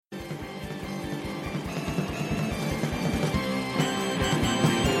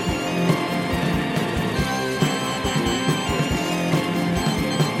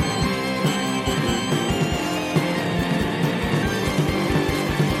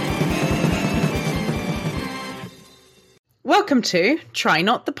Welcome to Try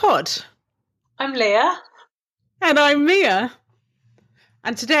Not the Pod. I'm Leah. And I'm Mia.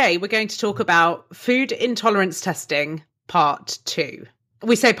 And today we're going to talk about food intolerance testing part 2.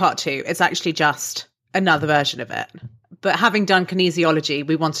 We say part 2, it's actually just another version of it. But having done kinesiology,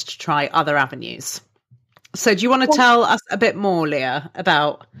 we wanted to try other avenues. So do you want to tell us a bit more, Leah,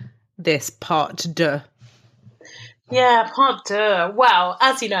 about this part 2? Yeah, part 2. Well,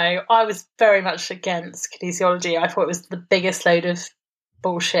 as you know, I was very much against kinesiology. I thought it was the biggest load of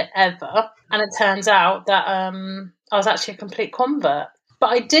bullshit ever. And it turns out that I was actually a complete convert.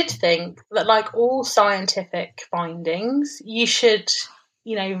 But I did think that, like all scientific findings, you should,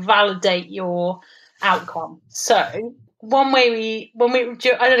 validate your outcome. So one way I don't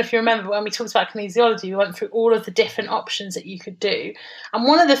know if you remember, when we talked about kinesiology, we went through all of the different options that you could do. And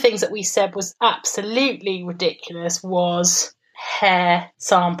one of the things that we said was absolutely ridiculous was hair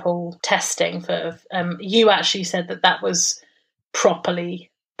sample testing. You actually said that was properly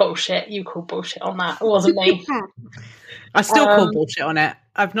bullshit. You called bullshit on that. It wasn't me. I still call bullshit on it.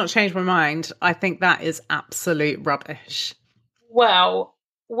 I've not changed my mind. I think that is absolute rubbish. Well,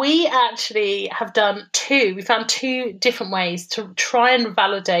 we actually have done we found 2 different ways to try and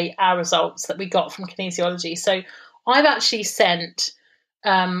validate our results that we got from kinesiology. So I've actually sent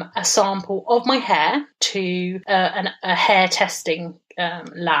a sample of my hair to a hair testing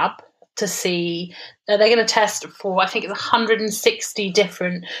lab to see. They're going to test for, I think it's 160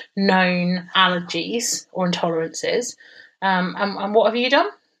 different known allergies or intolerances. And what have you done?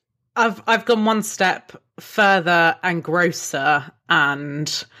 I've gone one step further and grosser,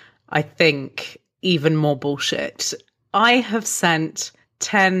 and I think even more bullshit. I have sent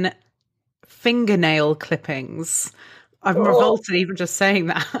 10 fingernail clippings. I'm revolted even just saying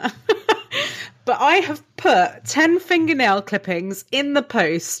that. But I have put 10 fingernail clippings in the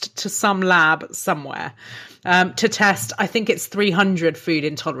post to some lab somewhere to test, I think it's 300 food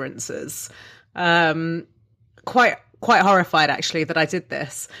intolerances. Quite horrified, actually, that I did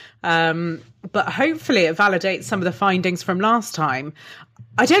this. But hopefully it validates some of the findings from last time.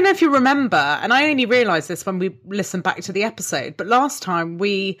 I don't know if you remember, and I only realised this when we listened back to the episode, but last time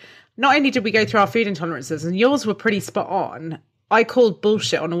not only did we go through our food intolerances, and yours were pretty spot on, I called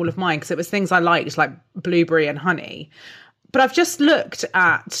bullshit on all of mine because it was things I liked, like blueberry and honey. But I've just looked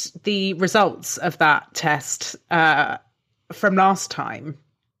at the results of that test from last time,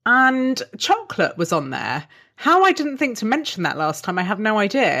 and chocolate was on there. How I didn't think to mention that last time, I have no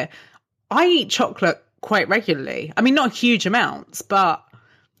idea. I eat chocolate quite regularly. I mean, not huge amounts, but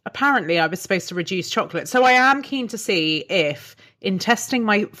apparently I was supposed to reduce chocolate. So I am keen to see if, in testing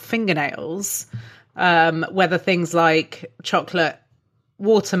my fingernails, whether things like chocolate,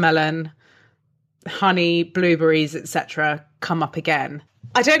 watermelon, honey, blueberries, etc. come up again.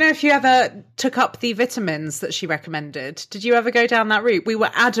 I don't know if you ever took up the vitamins that she recommended. Did you ever go down that route? We were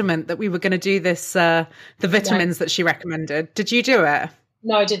adamant that we were going to do this, the vitamins that she recommended. Did you do it?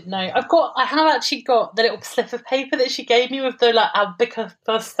 No, I didn't know. I have actually got the little slip of paper that she gave me with the Albica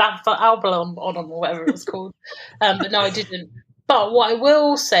Albalon on them, or whatever it was called. But no, I didn't. But what I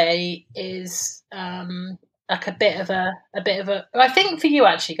will say is like a bit of a. I think for you,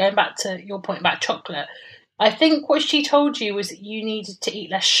 actually, going back to your point about chocolate, I think what she told you was that you needed to eat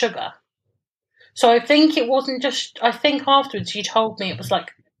less sugar. So I think it wasn't just. I think afterwards you told me it was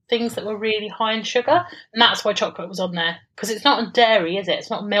like things that were really high in sugar, and that's why chocolate was on there, because it's not a dairy, is it? It's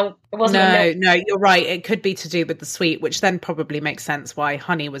not milk. It wasn't. No, you're right. It could be to do with the sweet, which then probably makes sense why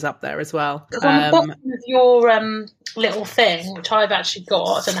honey was up there as well. Because on the bottom of your little thing, which I've actually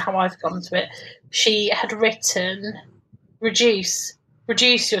got, I don't know how I've gone to it. She had written, reduce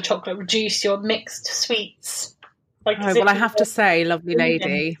your chocolate, reduce your mixed sweets. Well, I have to say, lovely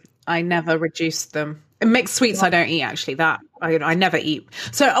lady, I never reduced them. Mixed sweets, I don't eat, actually. That I never eat.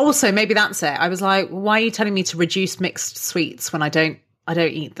 So also, maybe that's it. I was like, why are you telling me to reduce mixed sweets when I don't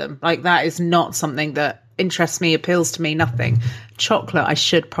eat them? Like, that is not something that interests me, appeals to me, nothing. Chocolate, I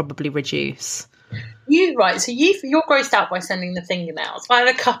should probably reduce. So you're grossed out by sending the fingernails. I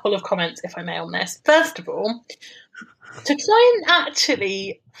have a couple of comments, if I may, on this. First of all, to try and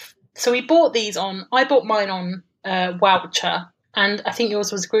actually, so I bought mine on Wowcher, and I think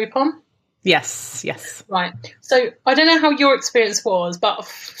yours was Groupon. Yes. Right. So I don't know how your experience was, but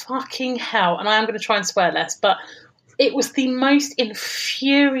fucking hell, and I am going to try and swear less, but it was the most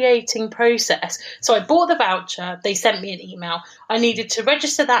infuriating process. So I bought the voucher. They sent me an email. I needed to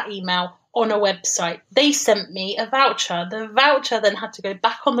register that email on a website. They sent me a voucher. The voucher then had to go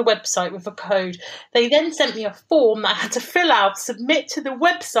back on the website with a code. They then sent me a form that I had to fill out, submit to the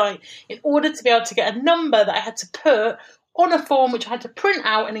website in order to be able to get a number that I had to put on a form, which I had to print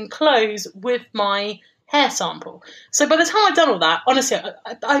out and enclose with my hair sample. So by the time I'd done all that, honestly,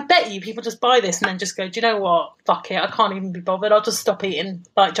 I bet you people just buy this and then just go, do you know what? Fuck it, I can't even be bothered. I'll just stop eating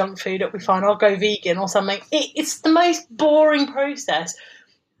like junk food. It'll be fine. I'll go vegan or something. It's the most boring process.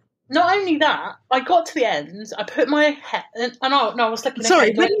 Not only that, I got to the end. I put my hair, and I was looking.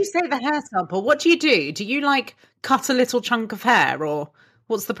 Sorry, when you say the hair sample, what do you do? Do you like cut a little chunk of hair, or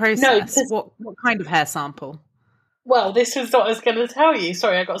what's the process? No, what kind of hair sample? Well, this is what I was going to tell you.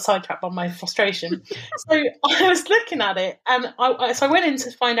 Sorry, I got sidetracked by my frustration. So I was looking at it, and I went in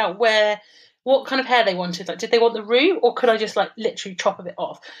to find out what kind of hair they wanted. Like, did they want the root, or could I just like literally chop a bit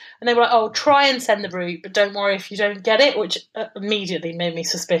off? And they were like, "Oh, try and send the root, but don't worry if you don't get it," which immediately made me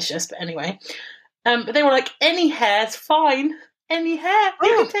suspicious. But anyway, but they were like, "Any hair's fine. Any hair,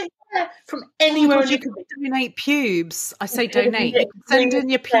 you can take hair from anywhere." You can donate pubes. I say donate. You can send in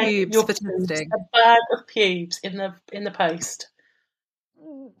your pubes for testing. A bag of pubes in the post.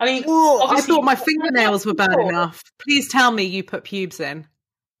 I mean, I thought my fingernails were bad enough. Please tell me you put pubes in.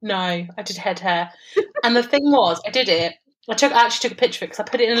 No, I did head hair. And the thing was, I did it. I actually took a picture of it because I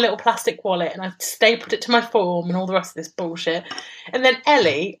put it in a little plastic wallet and I stapled it to my form and all the rest of this bullshit. And then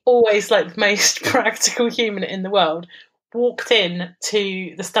Ellie, always like the most practical human in the world, walked in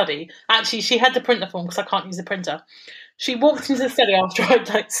to the study. Actually, she had the printer form because I can't use the printer. She walked into the study after I'd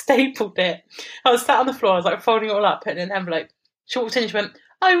like stapled it. I was sat on the floor, I was like folding it all up, putting it in an envelope. She walked in and she went,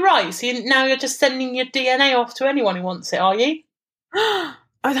 "Oh, right, so now you're just sending your DNA off to anyone who wants it, are you?"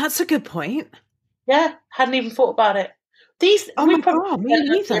 Oh, that's a good point. Yeah, hadn't even thought about it. Me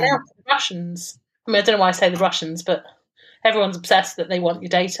neither. The Russians. I mean, I don't know why I say the Russians, but everyone's obsessed that they want your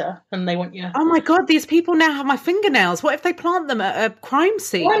data and they want your... Oh my God, these people now have my fingernails. What if they plant them at a crime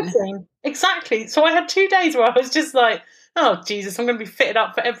scene? Exactly. So I had 2 days where I was just like, oh, Jesus, I'm going to be fitted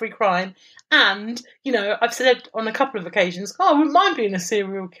up for every crime. And, you know, I've said on a couple of occasions, I wouldn't mind being a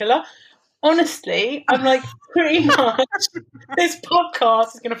serial killer. Honestly, I'm like, pretty much this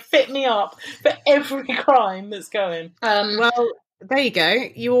podcast is going to fit me up for every crime that's going. Well, there you go.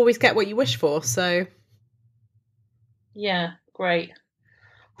 You always get what you wish for, so... Yeah, great.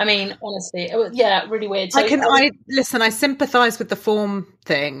 I mean, honestly, really weird. So, I sympathise with the form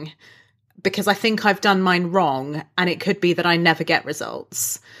thing because I think I've done mine wrong and it could be that I never get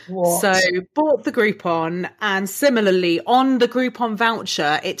results. What? So bought the Groupon, and similarly on the Groupon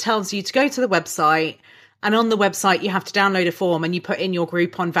voucher, it tells you to go to the website, and on the website you have to download a form and you put in your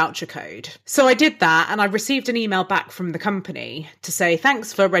Groupon voucher code. So I did that and I received an email back from the company to say,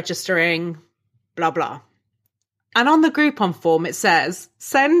 thanks for registering, blah, blah. And on the Groupon form, it says,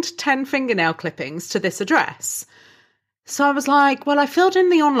 send 10 fingernail clippings to this address. So I was like, well, I filled in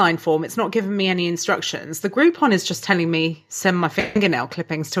the online form. It's not giving me any instructions. The Groupon is just telling me send my fingernail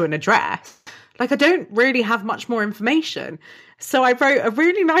clippings to an address. Like, I don't really have much more information. So I wrote a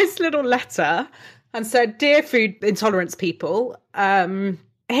really nice little letter and said, dear food intolerance people,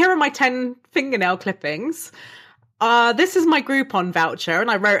 here are my 10 fingernail clippings. This is my Groupon voucher,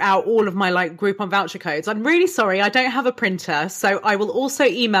 and I wrote out all of my Groupon voucher codes. I'm really sorry, I don't have a printer, so I will also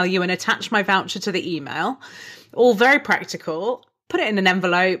email you and attach my voucher to the email. All very practical. Put it in an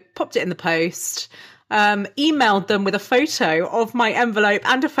envelope, popped it in the post, emailed them with a photo of my envelope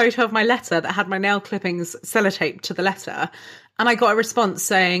and a photo of my letter that had my nail clippings sellotaped to the letter. And I got a response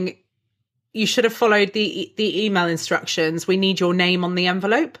saying, you should have followed the email instructions. We need your name on the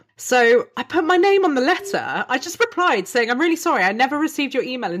envelope. So I put my name on the letter. I just replied saying, I'm really sorry, I never received your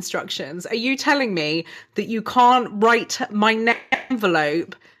email instructions. Are you telling me that you can't write my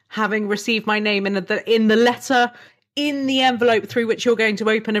envelope having received my name in the letter in the envelope through which you're going to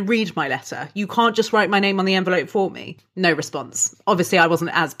open and read my letter? You can't just write my name on the envelope for me. No response. Obviously, I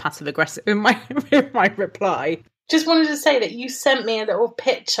wasn't as passive aggressive in my reply. Just wanted to say that you sent me a little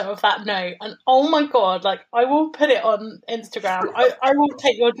picture of that note, and oh my God, I will put it on Instagram. I will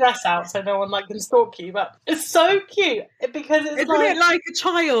take your dress out so no one can stalk you, but it's so cute because it's Isn't it like a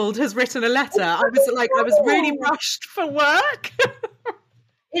child has written a letter? I was really rushed for work.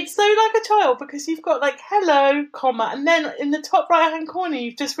 It's so like a child because you've got hello, comma, and then in the top right hand corner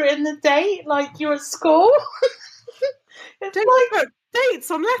you've just written the date, like you're at school. Don't you put dates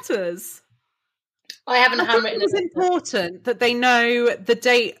on letters? I haven't handwritten it. It's important that they know the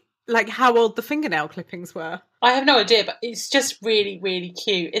date, how old the fingernail clippings were. I have no idea, but it's just really, really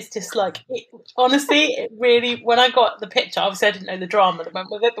cute. It's just honestly, it really, when I got the picture, obviously I didn't know the drama that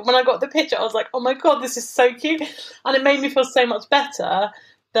went with it, but when I got the picture, I was like, oh my God, this is so cute. And it made me feel so much better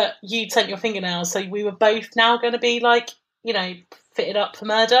that you'd sent your fingernails, so we were both now going to be fitted up for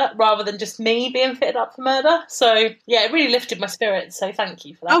murder rather than just me being fitted up for murder. So yeah, it really lifted my spirits. So thank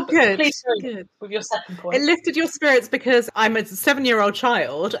you for that. Oh, good. Please go with your second point. It lifted your spirits because I'm a 7-year-old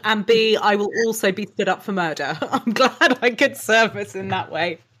child, and B, I will also be stood up for murder. I'm glad I could service in that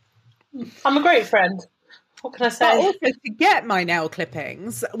way. I'm a great friend. What can I say? But also to get my nail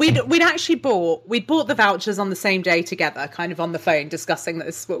clippings, we'd bought the vouchers on the same day together, kind of on the phone, discussing that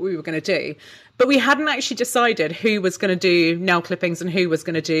this is what we were going to do. But we hadn't actually decided who was going to do nail clippings and who was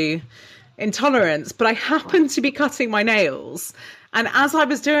going to do intolerance. But I happened to be cutting my nails, and as I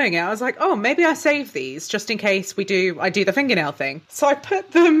was doing it, I was like, oh, maybe I save these just in case I do the fingernail thing. So I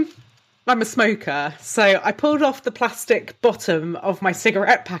put them. I'm a smoker, so I pulled off the plastic bottom of my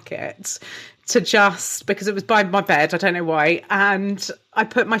cigarette packet because it was by my bed, I don't know why, and I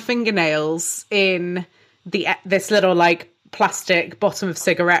put my fingernails in this little like plastic bottom of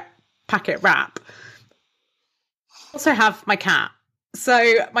cigarette packet wrap. I also have my cat.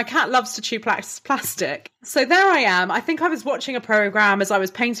 So my cat loves to chew plastic. So there I am. I think I was watching a program as I was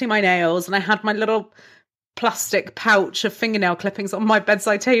painting my nails, and I had my little plastic pouch of fingernail clippings on my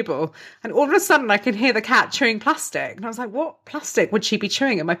bedside table, and all of a sudden I can hear the cat chewing plastic, and I was like, what plastic would she be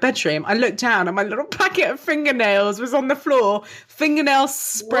chewing in my bedroom? I looked down and my little packet of fingernails was on the floor, fingernails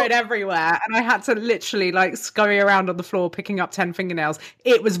spread everywhere, and I had to literally like scurry around on the floor picking up 10 fingernails.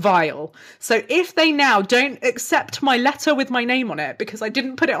 It was vile. So if they now don't accept my letter with my name on it because I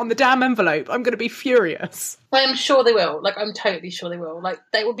didn't put it on the damn envelope, I'm going to be furious. I'm sure they will. Like, I'm totally sure they will. Like,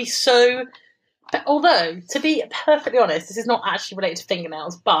 they will be so... But although, to be perfectly honest, this is not actually related to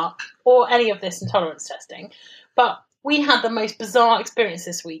fingernails, or any of this intolerance testing, but we had the most bizarre experience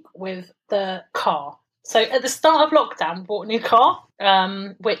this week with the car. So at the start of lockdown, we bought a new car,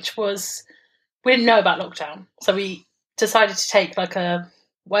 which was, we didn't know about lockdown. So we decided to take like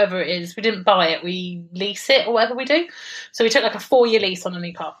whatever it is, we didn't buy it, we lease it or whatever we do. So we took like a 4-year lease on a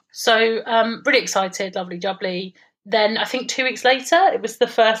new car. So really excited, lovely jubbly. Then I think 2 weeks later, it was the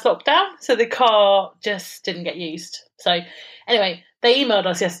first lockdown. So the car just didn't get used. So anyway, they emailed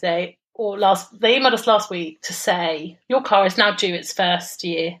us yesterday, they emailed us last week to say, your car is now due its first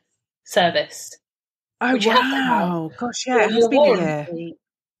year service. Oh, wow. Gosh, yeah, it has been a year.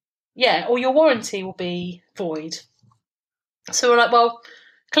 Yeah, or your warranty will be void. So we're like, well,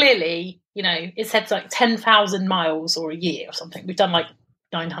 clearly, it said like 10,000 miles or a year or something. We've done like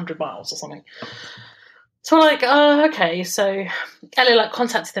 900 miles or something. So we're like, okay. So Ellie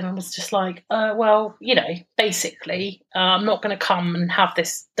contacted them and was just like, well, basically, I'm not going to come and have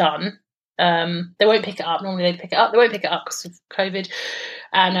this done. They won't pick it up. Normally they'd pick it up. They won't pick it up because of COVID.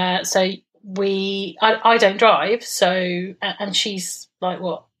 And so I don't drive. So, and she's like,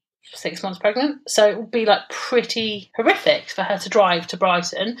 6 months pregnant. So it would be like pretty horrific for her to drive to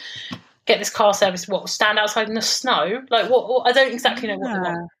Brighton, get this car service, stand outside in the snow? Like what I don't exactly know what they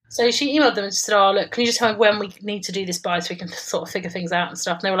want. So she emailed them and said, oh, look, can you just tell me when we need to do this by so we can sort of figure things out and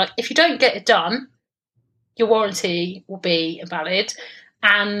stuff? And they were like, if you don't get it done, your warranty will be invalid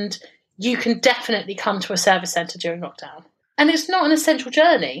and you can definitely come to a service centre during lockdown. And it's not an essential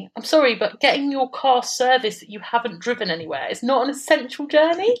journey. I'm sorry, but getting your car serviced that you haven't driven anywhere is not an essential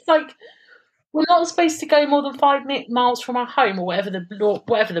journey. Like, we're not supposed to go more than 5 miles from our home or whatever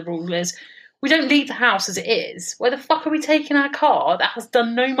the rule is. We don't leave the house as it is. Where the fuck are we taking our car that has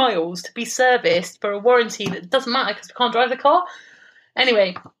done no miles to be serviced for a warranty that doesn't matter because we can't drive the car?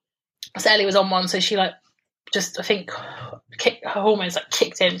 Anyway, so Ellie was on one, so she I think her hormones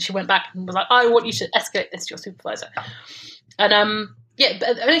kicked in. She went back and was like, I want you to escalate this to your supervisor. And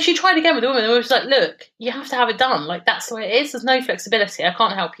and she tried again with the woman and was like, look, you have to have it done. Like, that's the way it is. There's no flexibility. I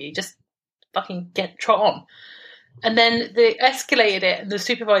can't help you. Just fucking trot on. And then they escalated it, and the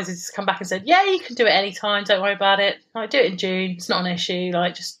supervisors just come back and said, yeah, you can do it anytime, don't worry about it. Like, do it in June, it's not an issue.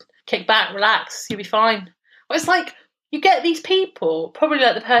 Like, just kick back, relax, you'll be fine. But it's like, you get these people, probably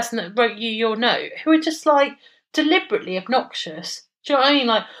like the person that wrote you your note, who are just deliberately obnoxious. Do you know what I mean?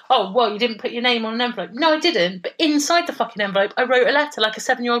 Like, oh, well, you didn't put your name on an envelope. No, I didn't. But inside the fucking envelope, I wrote a letter like a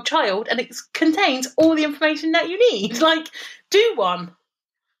 7-year-old child, and it contains all the information that you need. Like, do one.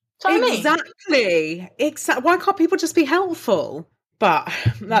 Exactly. Why can't people just be helpful? But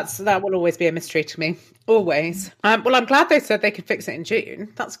that will always be a mystery to me. Always. Well, I'm glad they said they could fix it in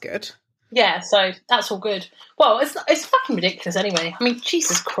June. That's good. Yeah, so that's all good. Well, it's fucking ridiculous anyway. I mean,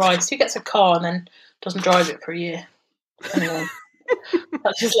 Jesus Christ, who gets a car and then doesn't drive it for a year? Anyway,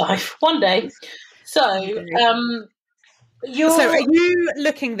 that's his life. One day. So, So are you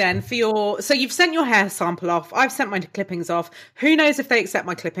looking then for so you've sent your hair sample off, I've sent my clippings off. Who knows if they accept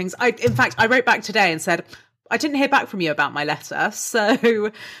my clippings? In fact, I wrote back today and said, I didn't hear back from you about my letter.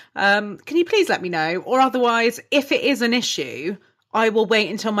 So can you please let me know? Or otherwise, if it is an issue, I will wait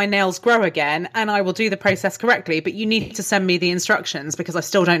until my nails grow again and I will do the process correctly. But you need to send me the instructions because I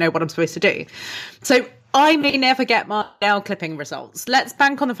still don't know what I'm supposed to do. So I may never get my nail clipping results. Let's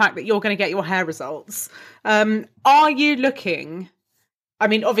bank on the fact that you're going to get your hair results. Are you looking... I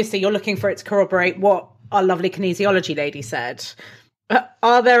mean, obviously, you're looking for it to corroborate what our lovely kinesiology lady said.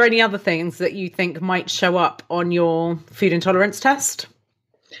 Are there any other things that you think might show up on your food intolerance test?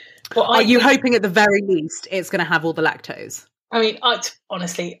 Well, are you hoping at the very least it's going to have all the lactose? I mean,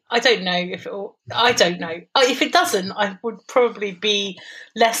 honestly, I don't know if it will. I don't know. If it doesn't, I would probably be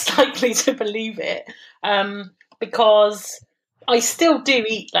less likely to believe it, because I still do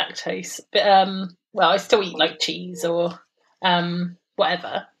eat lactose. But I still eat like cheese or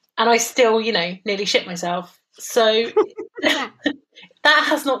whatever, and I still, nearly shit myself. So that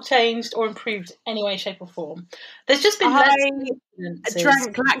has not changed or improved any way, shape, or form. There's just been I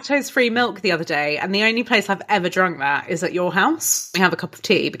drank lactose-free milk the other day, and the only place I've ever drunk that is at your house. We have a cup of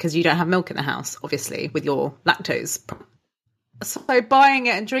tea because you don't have milk in the house, obviously, with your lactose. So buying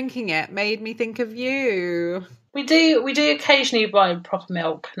it and drinking it made me think of you. We do occasionally buy proper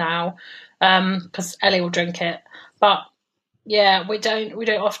milk now, because Ellie will drink it, but yeah, we don't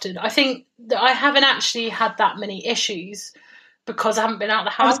often. I think that I haven't actually had that many issues because I haven't been out of the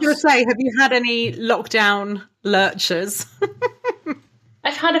house. I was going to say, have you had any lockdown lurchers?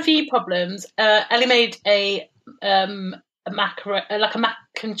 I've had a few problems. Ellie made a mac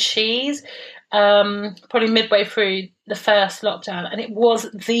and cheese, probably midway through the first lockdown, and it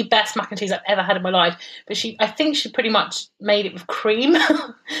was the best mac and cheese I've ever had in my life. But I think she pretty much made it with cream.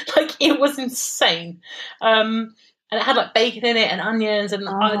 Like, it was insane. And it had like bacon in it and onions and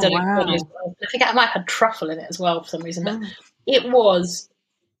I don't know. Wow. I think I might have had truffle in it as well for some reason. But it was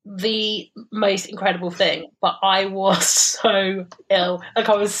the most incredible thing. But I was so ill. Like,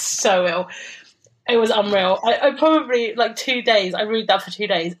 I was so ill. It was unreal. I probably, like 2 days, I brewed that for 2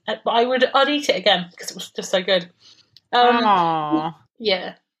 days. But I'd eat it again because it was just so good.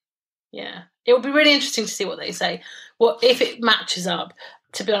 Yeah. It would be really interesting to see what they say. If it matches up.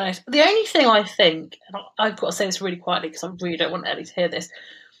 To be honest, the only thing I think, and I've got to say this really quietly because I really don't want Ellie to hear this.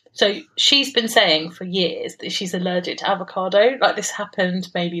 So she's been saying for years that she's allergic to avocado. Like, this happened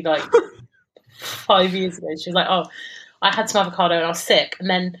maybe like 5 years ago. She was like, "Oh, I had some avocado and I was sick." And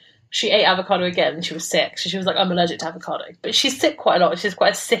then she ate avocado again and she was sick. So she was like, "I'm allergic to avocado." But she's sick quite a lot. She's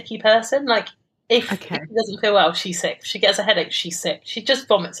quite a sicky person. Like, if she doesn't feel well, she's sick. If she gets a headache, she's sick. She just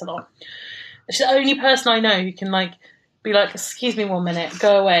vomits a lot. She's the only person I know who can, like, be like, "Excuse me 1 minute,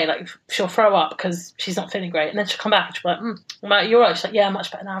 go away." Like, she'll throw up because she's not feeling great, and then she'll come back and she'll be like, "You're right." She's like, "Yeah, I'm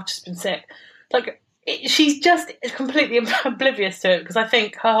much better now. I've just been sick." Like, she's just completely oblivious to it because I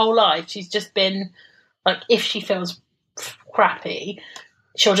think her whole life she's just been like, if she feels crappy,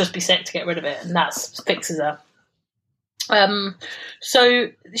 she'll just be sick to get rid of it, and that fixes her.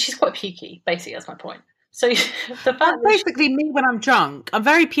 So she's quite pukey. Basically, that's my point. So the fact that's basically me when I'm drunk. I'm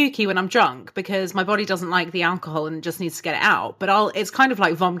very pukey when I'm drunk because my body doesn't like the alcohol and just needs to get it out. But it's kind of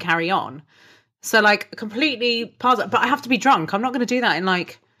like vom carry on. So, like, completely but I have to be drunk. I'm not going to do that in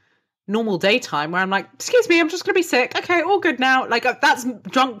like normal daytime where I'm like, "Excuse me, I'm just going to be sick. Okay, all good now." Like, that's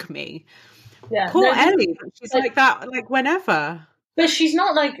drunk me. Yeah, poor Ellie. She's like that, like, whenever. But she's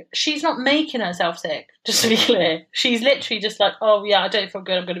not making herself sick. Just to be clear, she's literally just like, "Oh yeah, I don't feel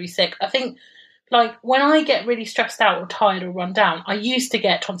good. I'm going to be sick." I think. Like, when I get really stressed out or tired or run down, I used to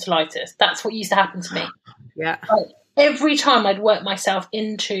get tonsillitis. That's what used to happen to me. Yeah. Like, every time I'd work myself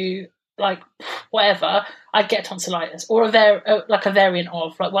into, like, whatever, I'd get tonsillitis. Or a variant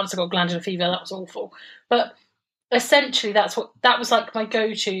of. Like, once I got glandular fever, that was awful. But essentially, that was, like, my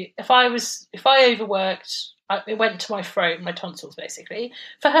go-to. If I overworked, it went to my throat, my tonsils, basically.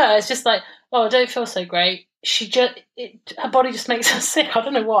 For her, it's just like, "Oh, I don't feel so great." Her body just makes her sick. I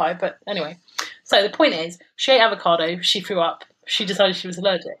don't know why, but anyway. So the point is, she ate avocado, she threw up, she decided she was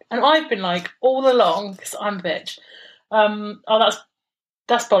allergic. And I've been like, all along, because I'm a bitch,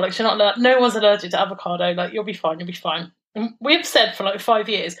 that's bollocks, you're not no one's allergic to avocado, like, you'll be fine. And we've said for like 5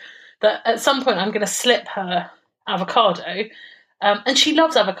 years that at some point I'm going to slip her avocado, and she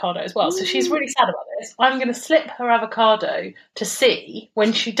loves avocado as well, so she's really sad about this. I'm going to slip her avocado to see,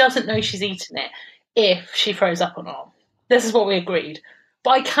 when she doesn't know she's eaten it, if she throws up or not. This is what we agreed.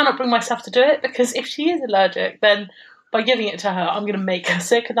 But I cannot bring myself to do it because if she is allergic, then by giving it to her, I'm going to make her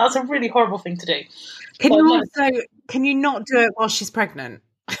sick, and that's a really horrible thing to do. Can you not do it while she's pregnant?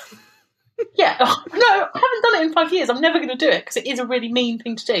 Yeah, no, I haven't done it in 5 years. I'm never going to do it because it is a really mean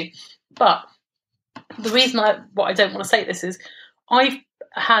thing to do. But the reason what I don't want to say this is, I've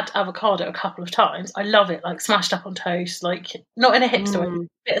had avocado a couple of times. I love it, like smashed up on toast, like not in a hipster way,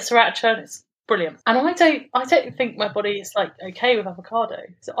 bit of sriracha, and it's brilliant. And I don't think my body is like okay with avocado.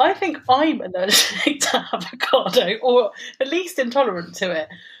 So I think I'm allergic to avocado, or at least intolerant to it.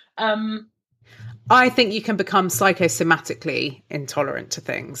 I think you can become psychosomatically intolerant to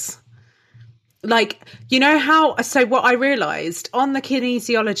things. Like, you know how, so what I realised on the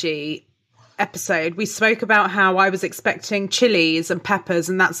kinesiology episode, we spoke about how I was expecting chilies and peppers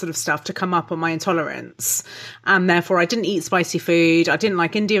and that sort of stuff to come up on my intolerance. And therefore I didn't eat spicy food. I didn't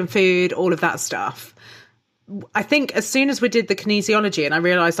like Indian food, all of that stuff. I think as soon as we did the kinesiology and I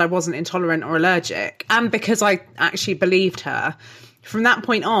realised I wasn't intolerant or allergic, and because I actually believed her, from that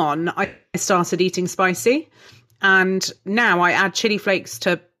point on, I started eating spicy. And now I add chili flakes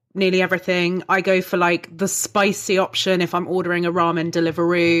to nearly everything. I go for like the spicy option if I'm ordering a ramen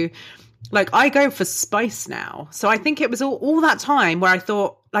Deliveroo. Like I go for spice now. So I think it was all that time where I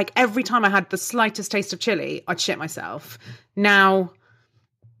thought like every time I had the slightest taste of chili, I'd shit myself. Now,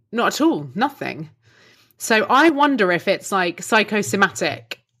 not at all, nothing. So I wonder if it's like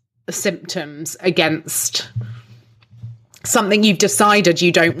psychosomatic symptoms against something you've decided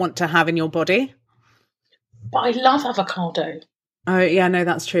you don't want to have in your body. But I love avocado. Oh, yeah, no,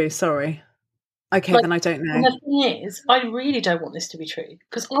 that's true. Sorry. Okay, then I don't know. And the thing is, I really don't want this to be true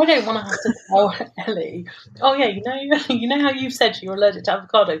because I don't want to have to tell Ellie, oh yeah, you know how you've said you're allergic to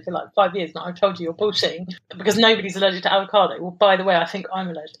avocado for like 5 years and I've told you you're bullshitting because nobody's allergic to avocado. Well, by the way, I think I'm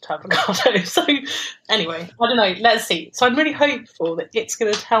allergic to avocado. So anyway, I don't know. Let's see. So I'm really hopeful that it's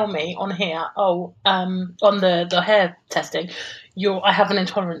going to tell me on here, on the hair testing, I have an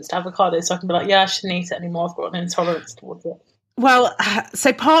intolerance to avocado, so I can be like, yeah, I shouldn't eat it anymore. I've got an intolerance towards it. Well,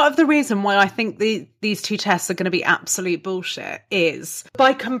 so part of the reason why I think these two tests are going to be absolute bullshit is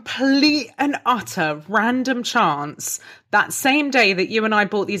by complete and utter random chance, that same day that you and I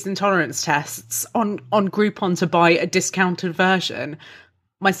bought these intolerance tests on Groupon to buy a discounted version,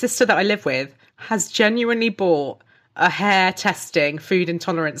 my sister that I live with has genuinely bought a hair testing food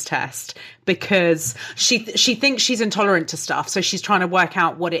intolerance test because she thinks she's intolerant to stuff, so she's trying to work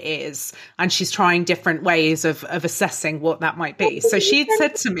out what it is and she's trying different ways of assessing what that might be. So she'd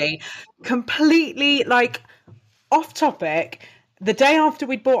said to me, completely like off topic, the day after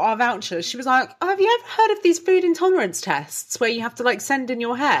we'd bought our vouchers, she was like, oh, have you ever heard of these food intolerance tests where you have to like send in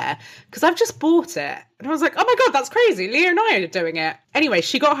your hair? Because I've just bought it. And I was like, oh my God, that's crazy. Leah and I are doing it. Anyway,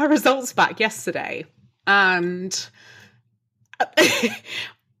 she got her results back yesterday. And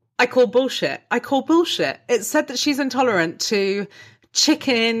I call bullshit. It said that she's intolerant to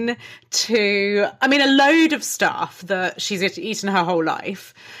chicken, a load of stuff that she's eaten her whole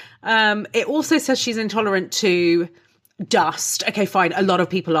life. It also says she's intolerant to dust. Okay, fine. A lot of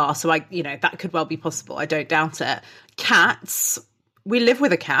people are. So that could well be possible. I don't doubt it. Cats. We live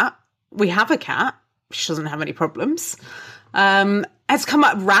with a cat. We have a cat. She doesn't have any problems. Has come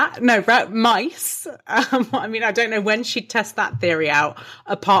up mice. I don't know when she'd test that theory out,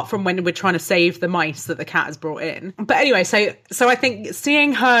 apart from when we're trying to save the mice that the cat has brought in. But anyway, so I think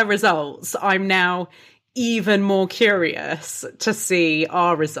seeing her results, I'm now even more curious to see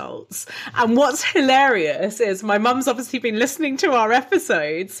our results. And what's hilarious is my mum's obviously been listening to our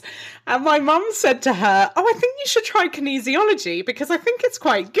episodes, and my mum said to her, oh, I think you should try kinesiology because I think it's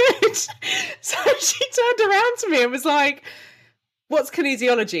quite good. So she turned around to me and was like, what's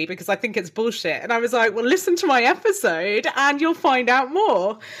kinesiology? Because I think it's bullshit. And I was like, well, listen to my episode and you'll find out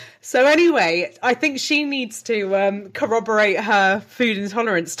more. So anyway, I think she needs to corroborate her food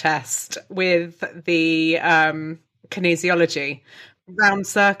intolerance test with the kinesiology round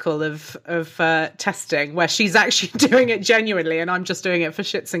circle of testing where she's actually doing it genuinely and I'm just doing it for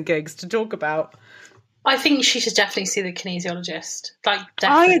shits and gigs to talk about. I think she should definitely see the kinesiologist. Like,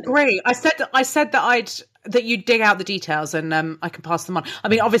 definitely. I agree. I said that you'd dig out the details and I can pass them on. I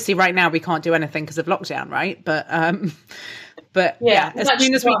mean, obviously right now we can't do anything because of lockdown, right? But yeah, as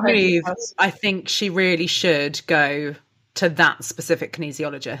soon as we move, I think she really should go to that specific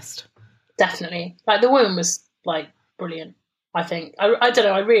kinesiologist. Definitely. Like, the woman was like brilliant, I think. I don't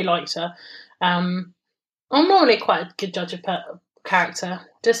know, I really liked her. I'm normally quite a good judge of character.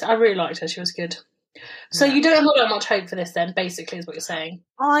 I really liked her, she was good. So you don't hold out much hope for this then, basically, is what you're saying.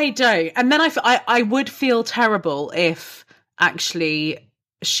 I don't. And then I would feel terrible if actually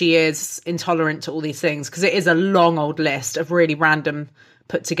she is intolerant to all these things, because it is a long old list of really random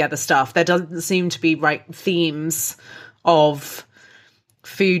put together stuff. There doesn't seem to be themes of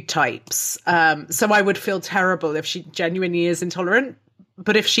food types. So I would feel terrible if she genuinely is intolerant.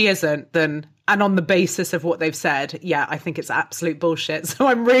 But if she isn't, then And on the basis of what they've said, yeah, I think it's absolute bullshit. So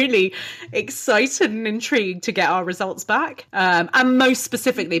I'm really excited and intrigued to get our results back. And most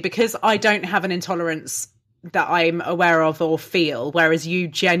specifically, because I don't have an intolerance that I'm aware of or feel, whereas you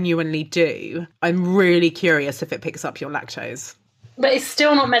genuinely do, I'm really curious if it picks up your lactose. But it's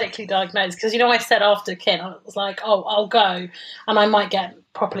still not medically diagnosed, because, you know, I said after Kin, I was like, oh, I'll go and I might get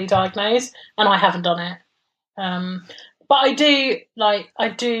properly diagnosed, and I haven't done it. But I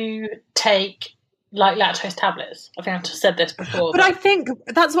do take like lactose tablets. I think I've said this before. But I think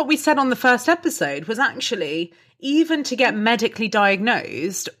that's what we said on the first episode, was actually, even to get medically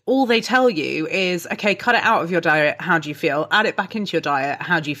diagnosed, all they tell you is, okay, cut it out of your diet. How do you feel? Add it back into your diet.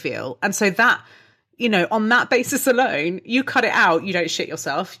 How do you feel? And so that, you know, on that basis alone, you cut it out, you don't shit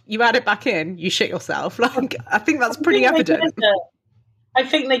yourself. You add it back in, you shit yourself. Like, I think that's pretty evident. I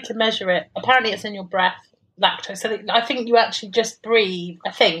think they can measure it. Apparently it's in your breath, lactose. So I think you actually just breathe.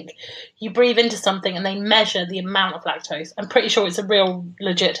 I think you breathe into something and they measure the amount of lactose. I'm pretty sure it's a real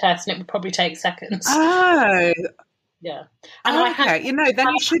legit test, and it would probably take seconds. Oh. Yeah. And okay, then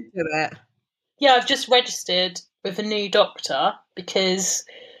you should do it. Yeah, I've just registered with a new doctor because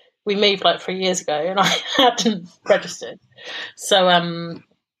we moved like 3 years ago and I hadn't registered. So,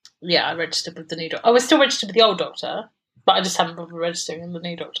 yeah, I registered with the new doctor. I was still registered with the old doctor, but I just haven't bothered registering with the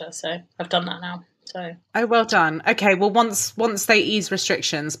new doctor. So I've done that now. So. Oh, well done. Okay, well, once they ease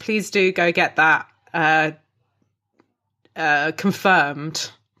restrictions, please do go get that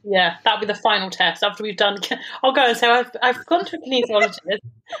confirmed. Yeah, that'll be the final test after we've done. I'll go and say I've gone to a kinesiologist and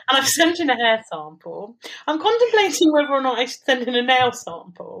I've sent in a hair sample. I'm contemplating whether or not I should send in a nail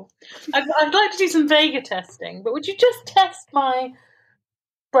sample. I'd like to do some Vega testing, but would you just test my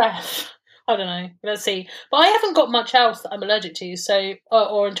breath? I don't know. Let's see. But I haven't got much else that I'm allergic to, so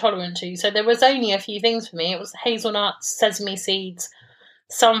or intolerant to. So there was only a few things for me. It was hazelnuts, sesame seeds,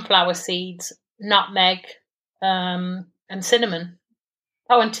 sunflower seeds, nutmeg, and cinnamon.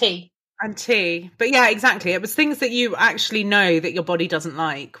 Oh, and tea. And tea. But yeah, exactly. It was things that you actually know that your body doesn't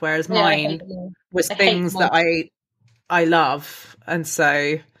like, whereas mine was things that I love. And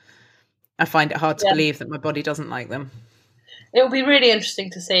so I find it hard to believe that my body doesn't like them. It'll be really interesting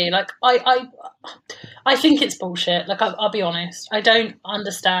to see. Like, I think it's bullshit. Like, I'll be honest. I don't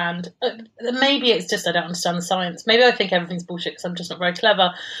understand. Maybe it's just I don't understand the science. Maybe I think everything's bullshit because I'm just not very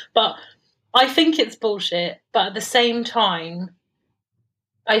clever. But I think it's bullshit. But at the same time,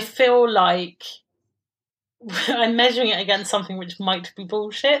 I feel like I'm measuring it against something which might be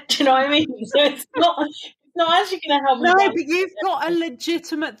bullshit. Do you know what I mean? So it's not actually going to help me. No, but you've got a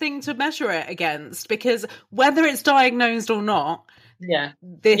legitimate thing to measure it against, because whether it's diagnosed or not,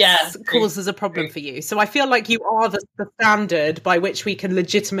 this causes a problem for you. So I feel like you are the standard by which we can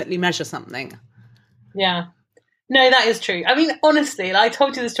legitimately measure something. Yeah. No, that is true. I mean, honestly, I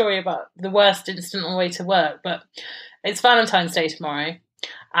told you the story about the worst incident on the way to work, but it's Valentine's Day tomorrow.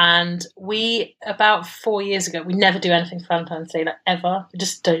 And about 4 years ago, we never do anything for Valentine's Day, like ever. We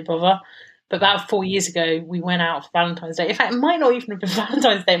just don't bother. But about 4 years ago, we went out for Valentine's Day. In fact, it might not even have been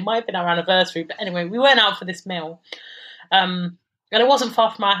Valentine's Day. It might have been our anniversary. But anyway, we went out for this meal. And it wasn't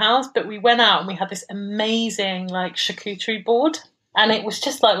far from our house, but we went out and we had this amazing, like, charcuterie board. And it was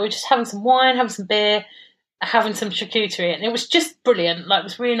just like, we were just having some wine, having some beer, having some charcuterie. And it was just brilliant. Like, it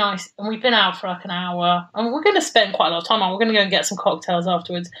was really nice. And we've been out for like an hour. And we're going to spend quite a lot of time on. We're going to go and get some cocktails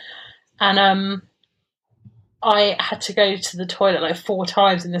afterwards. And I had to go to the toilet like 4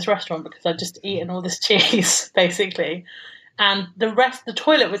 times in this restaurant because I'd just eaten all this cheese, basically. And the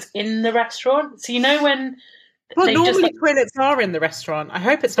toilet was in the restaurant. So, you know, when... Well, normally toilets are in the restaurant. I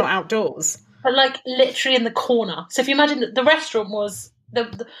hope it's not outdoors. But, like, literally in the corner. So if you imagine that the restaurant was...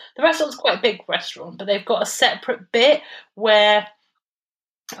 The restaurant's quite a big restaurant, but they've got a separate bit where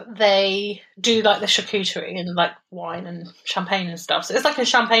they do, like, the charcuterie and, like, wine and champagne and stuff. So it's like a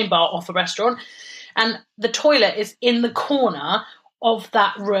champagne bar off a restaurant. And the toilet is in the corner of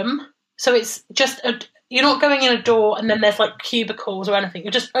that room. So it's just, you're not going in a door and then there's like cubicles or anything.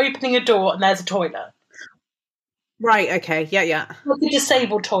 You're just opening a door and there's a toilet. Right, okay, yeah. Like a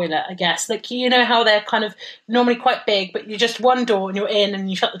disabled toilet, I guess. Like, you know how they're kind of normally quite big, but you're just one door and you're in and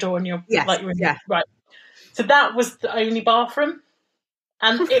you shut the door and you're you're in. Yeah. Right. So that was the only bathroom.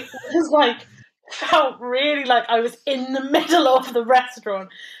 And it was like, felt really like I was in the middle of the restaurant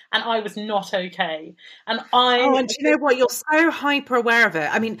and I was not okay. And do you know what? You're so hyper aware of it.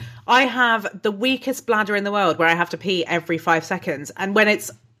 I mean, I have the weakest bladder in the world where I have to pee every 5 seconds. And when it's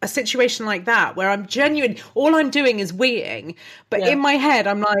a situation like that where I'm genuine, all I'm doing is weeing, but in my head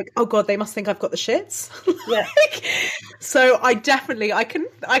I'm like, oh God, they must think I've got the shits. Yeah. So I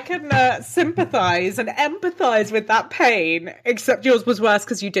can sympathize and empathize with that pain, except yours was worse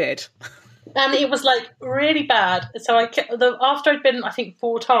because you did. And it was like really bad. So after I'd been, I think,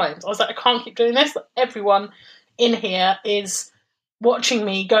 4 times, I was like, I can't keep doing this. Everyone in here is watching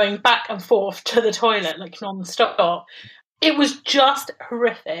me going back and forth to the toilet like non-stop. It was just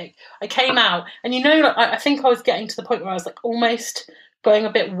horrific. I came out, and like, I think I was getting to the point where I was like almost going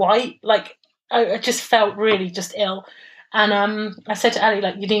a bit white. Like I just felt really just ill. And I said to Ali,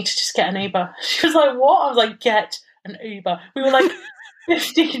 like, you need to just get an Uber. She was like, what? I was like, get an Uber. We were like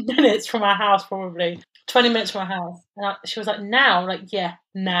 15 minutes from our house, probably 20 minutes from our house. And she was like, now? Like, yeah,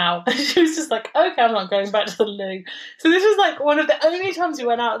 now. She was just like, okay, I'm not going back to the loo. So this was like one of the only times we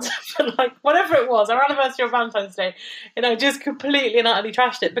went out for like whatever it was, our anniversary or Valentine's Day, just completely and utterly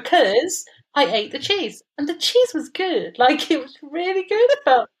trashed it because I ate the cheese, and the cheese was good. Like, it was really good,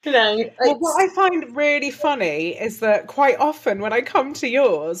 but, Well, what I find really funny is that quite often when I come to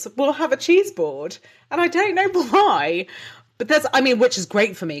yours, we'll have a cheese board, and I don't know why, but which is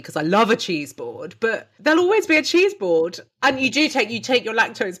great for me because I love a cheese board, but there'll always be a cheese board, and you take your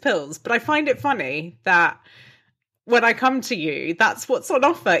lactose pills, but I find it funny that when I come to you, that's what's on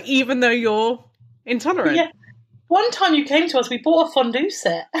offer, even though you're intolerant. Yeah. One time you came to us, we bought a fondue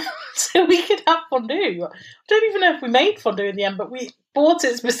set so we could have fondue. I don't even know if we made fondue in the end, but we bought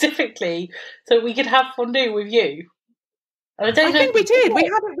it specifically so we could have fondue with you. And I think we did. We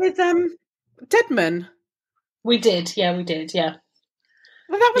had it with Deadman. We did, yeah. Well,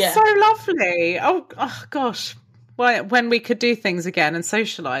 that was so lovely. Oh gosh. When we could do things again and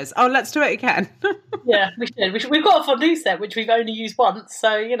socialise. Oh, let's do it again. Yeah, we should. We've got a fondue set, which we've only used once,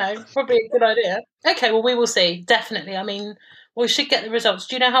 so, probably a good idea. Okay, well, we will see, definitely. I mean, we should get the results.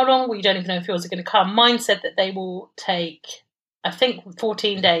 Do you know how long? Well, you don't even know if yours are going to come. Mine said that they will take, I think,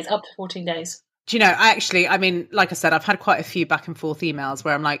 14 days, up to 14 days. Do you know, like I said, I've had quite a few back and forth emails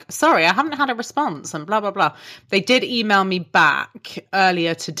where I'm like, sorry, I haven't had a response and blah, blah, blah. They did email me back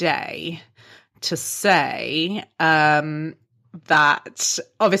earlier today to say that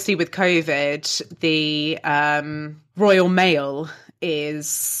obviously with COVID, the Royal Mail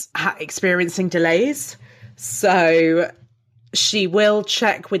is experiencing delays. So she will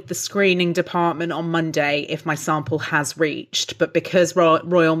check with the screening department on Monday if my sample has reached. But because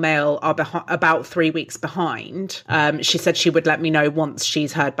Royal Mail are about 3 weeks behind, she said she would let me know once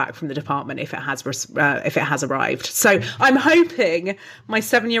she's heard back from the department if it has arrived. So I'm hoping my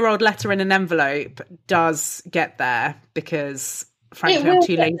 7-year-old letter in an envelope does get there because, frankly, I'm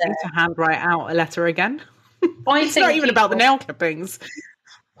too lazy to handwrite out a letter again. It's not even about the nail clippings.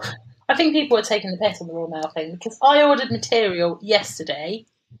 I think people are taking the piss on the Royal Mail thing because I ordered material yesterday,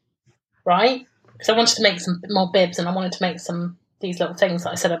 right? Because I wanted to make some more bibs and I wanted to make these little things that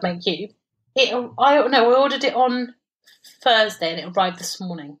I said I'd make you. I ordered it on Thursday and it arrived this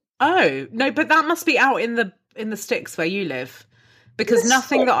morning. Oh, no, but that must be out in the sticks where you live. Because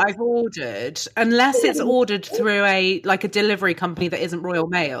nothing that I've ordered, unless it's ordered through a delivery company that isn't Royal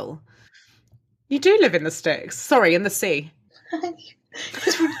Mail. You do live in the sticks. Sorry, in the sea.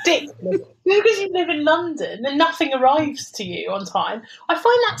 It's ridiculous. Because you live in London and nothing arrives to you on time. I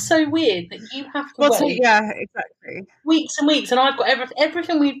find that so weird that you have to wait. Yeah, exactly. Weeks and weeks, and I've got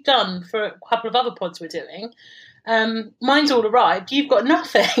everything we've done for a couple of other pods we're doing. Mine's all arrived. You've got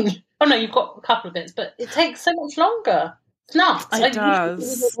nothing. Oh no, you've got a couple of bits, but it takes so much longer. It's nuts. It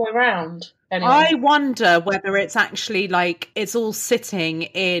does. All the way around. Anyway. I wonder whether it's actually it's all sitting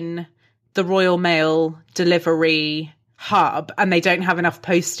in the Royal Mail delivery hub and they don't have enough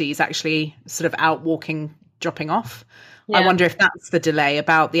posties actually sort of out walking, dropping off. Yeah. I wonder if that's the delay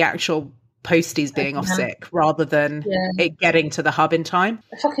about the actual posties being off sick rather than it getting to the hub in time.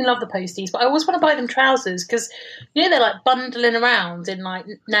 I fucking love the posties, but I always want to buy them trousers because they're like bundling around in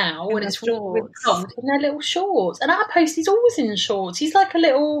now when it's really cold in their little shorts. And our postie's always in shorts. He's like a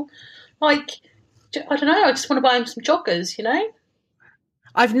little I don't know. I just want to buy him some joggers,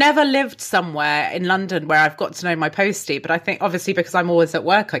 I've never lived somewhere in London where I've got to know my postie, but I think obviously because I'm always at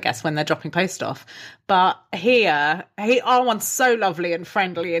work, I guess, when they're dropping post off. But here, our one's so lovely and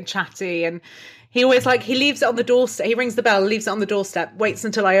friendly and chatty, and he always he leaves it on the doorstep. He rings the bell, leaves it on the doorstep, waits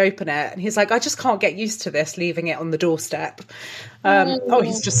until I open it, and he's like, I just can't get used to this, leaving it on the doorstep.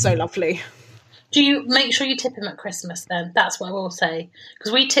 He's just so lovely. Do you make sure you tip him at Christmas then? That's what I will say.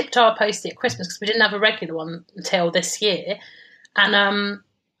 Because we tipped our postie at Christmas because we didn't have a regular one until this year. And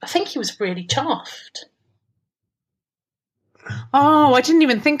I think he was really chuffed. Oh, I didn't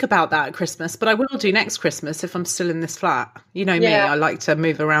even think about that at Christmas, but I will do next Christmas if I'm still in this flat. You know me, I like to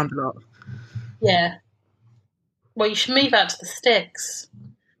move around a lot. Yeah. Well, you should move out to the sticks.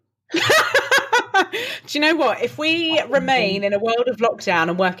 Do you know what? If we remain in a world of lockdown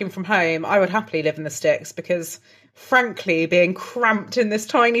and working from home, I would happily live in the sticks because frankly, being cramped in this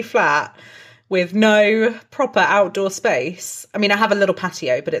tiny flat with no proper outdoor space. I mean, I have a little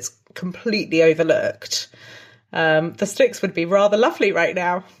patio, but it's completely overlooked. The sticks would be rather lovely right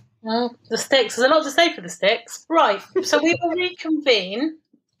now. Well, the sticks. There's a lot to say for the sticks. Right. So we will reconvene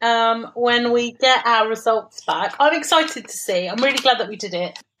when we get our results back. I'm excited to see. I'm really glad that we did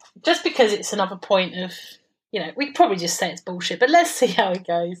it. Just because it's another point of, we could probably just say it's bullshit, but let's see how it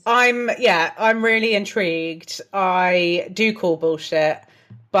goes. I'm really intrigued. I do call bullshit,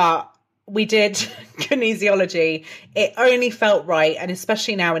 but we did kinesiology. It only felt right, and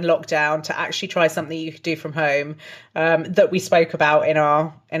especially now in lockdown, to actually try something you could do from home, that we spoke about in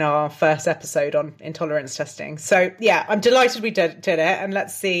our first episode on intolerance testing. So yeah, I'm delighted we did it, and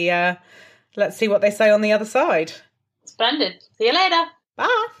let's see what they say on the other side. Splendid. See you later.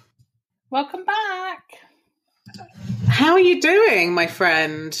 Bye. Welcome back. How are you doing, my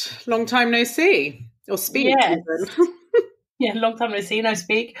friend? Long time no see or speak. Yes. Yeah, long time no see, no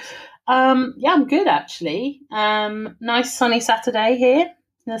speak. I'm good actually. Nice sunny Saturday here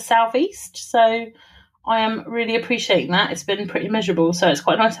in the southeast, so I am really appreciating that. It's been pretty miserable, so it's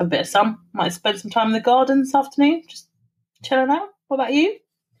quite nice to have a bit of sun. Might spend some time in the garden this afternoon, just chilling out. What about you?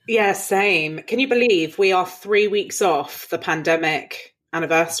 Yeah, same. Can you believe we are 3 weeks off the pandemic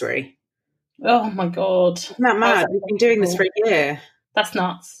anniversary? Oh my god. Isn't that mad? We've been doing this for a year. That's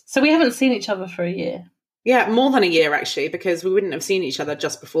nuts. So we haven't seen each other for a year. Yeah, more than a year, actually, because we wouldn't have seen each other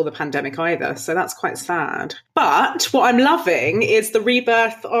just before the pandemic either. So that's quite sad. But what I'm loving is the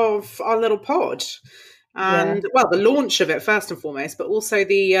rebirth of our little pod. And, well, the launch of it, first and foremost, but also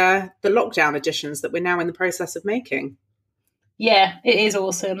the lockdown editions that we're now in the process of making. Yeah, it is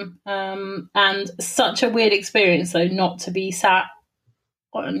awesome. And such a weird experience, though, not to be sat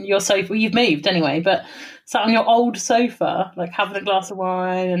on your sofa. Well, you've moved anyway, but sat on your old sofa, like having a glass of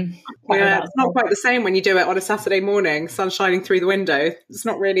wine. And it's not quite the same when you do it on a Saturday morning, sun shining through the window. It's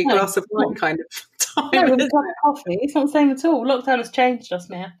not really a glass of wine kind of time. No, with a cup of coffee. It's not the same at all. Lockdown has changed us,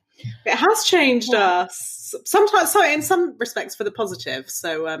 Mia. It has changed us. Sometimes, so in some respects, for the positive.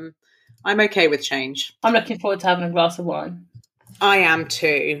 So I'm okay with change. I'm looking forward to having a glass of wine. I am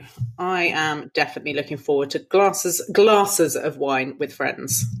too. I am definitely looking forward to glasses of wine with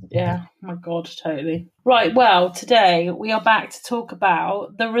friends. Yeah, my God, totally. Right, well, today we are back to talk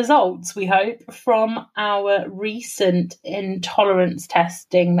about the results, we hope, from our recent intolerance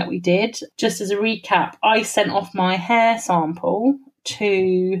testing that we did. Just as a recap, I sent off my hair sample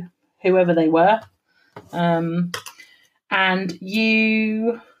to whoever they were. And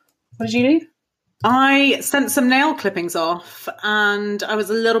you... What did you do? I sent some nail clippings off, and I was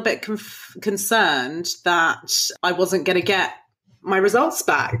a little bit concerned that I wasn't going to get my results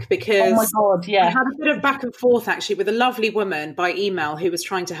back, because oh my God, yeah. I had a bit of back and forth actually with a lovely woman by email who was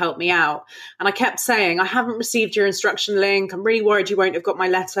trying to help me out. And I kept saying, I haven't received your instruction link. I'm really worried you won't have got my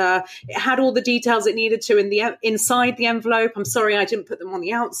letter. It had all the details it needed to inside the envelope. I'm sorry I didn't put them on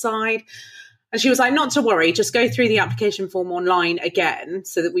the outside. And she was like, not to worry, just go through the application form online again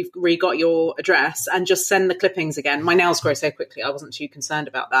so that we've re-got your address, and just send the clippings again. My nails grow so quickly, I wasn't too concerned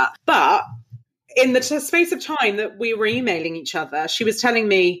about that. But in the space of time that we were emailing each other, she was telling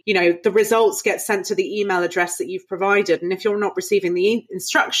me, the results get sent to the email address that you've provided. And if you're not receiving the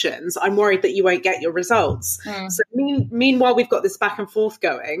instructions, I'm worried that you won't get your results. So meanwhile, we've got this back and forth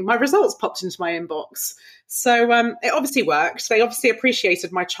going. My results popped into my inbox. So it obviously worked. They obviously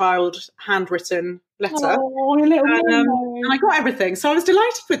appreciated my child handwritten letter. Oh, little and I got everything. So I was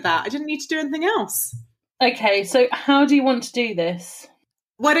delighted with that. I didn't need to do anything else. Okay, so how do you want to do this?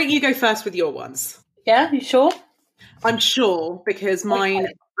 Why don't you go first with your ones? Yeah, you sure? I'm sure, because mine,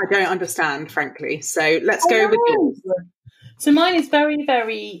 I don't understand, frankly. So let's go with yours. So mine is very,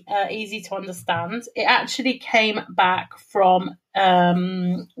 very easy to understand. It actually came back from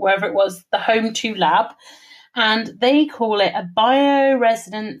wherever it was, the Home 2 lab, and they call it a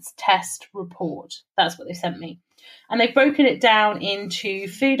bioresonance test report. That's what they sent me. And they've broken it down into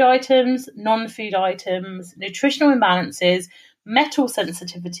food items, non-food items, nutritional imbalances, metal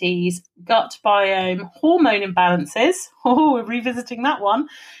sensitivities, gut biome, hormone imbalances, we're revisiting that one,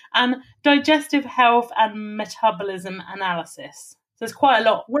 and digestive health and metabolism analysis. So there's quite a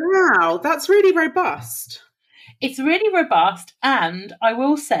lot. Wow, that's really robust. It's really robust, and I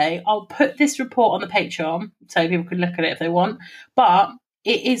will say I'll put this report on the Patreon so people can look at it if they want, but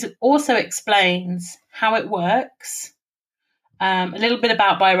it also explains how it works, a little bit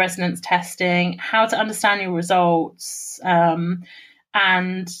about bioresonance testing, how to understand your results, and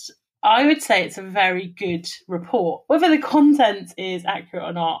I would say it's a very good report. Whether the content is accurate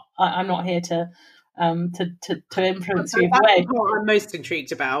or not, I'm not here to to influence So you that's away. what I'm most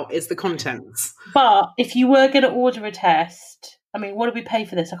intrigued about is the contents. But if you were going to order a test, I mean, what did we pay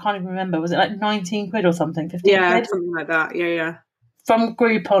for this? I can't even remember. Was it like 19 quid or something? 15 quid? Something like that. Yeah. From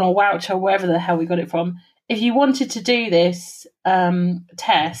Groupon or Voucher, wherever the hell we got it from. If you wanted to do this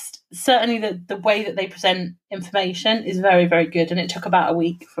test, certainly the way that they present information is very, very good. And it took about a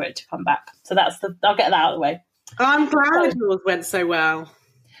week for it to come back. So I'll get that out of the way. I'm glad yours went so well.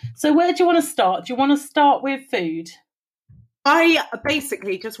 So where do you want to start? Do you want to start with food? I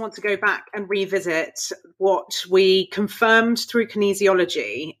basically just want to go back and revisit what we confirmed through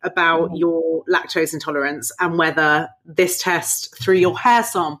kinesiology about your lactose intolerance and whether this test through your hair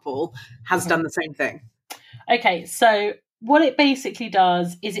sample has done the same thing. Okay, so what it basically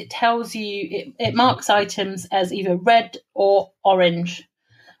does is it tells you, it marks items as either red or orange.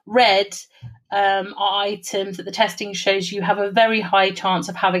 Red are items that the testing shows you have a very high chance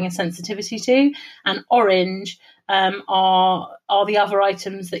of having a sensitivity to, and orange are the other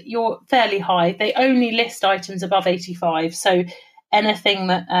items that you're fairly high. They only list items above 85, so anything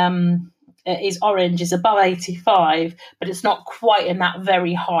that is orange is above 85, but it's not quite in that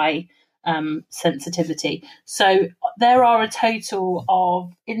very high sensitivity. So there are a total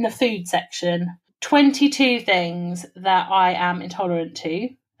of, in the food section, 22 things that I am intolerant to,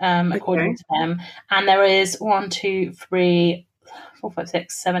 according to them. And there is 1, 2, 3, 4, 5,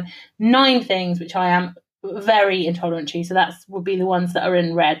 6, 7, 9 things which I am very intolerant to. So that would be the ones that are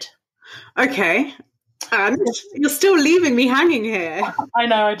in red. Okay. And you're still leaving me hanging here. I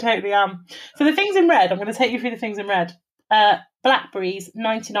know, I totally am. So the things in red, I'm going to take you through the things in red. Blackberries,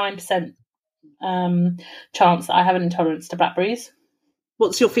 99% chance that I have an intolerance to blackberries.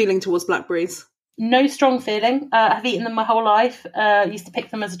 What's your feeling towards blackberries? No strong feeling. I've eaten them my whole life. Used to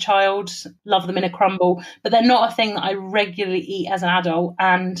pick them as a child, love them in a crumble, but they're not a thing that I regularly eat as an adult.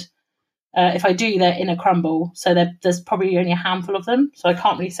 And if I do, they're in a crumble. So there's probably only a handful of them. So I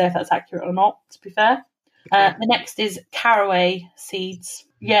can't really say if that's accurate or not, to be fair. Okay. The next is caraway seeds.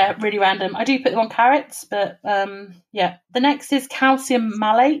 Yeah, really random. I do put them on carrots, but yeah. The next is calcium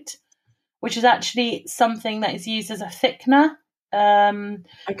malate, which is actually something that is used as a thickener.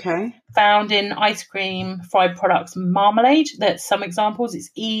 Found in ice cream, fried products, marmalade. That's some examples. It's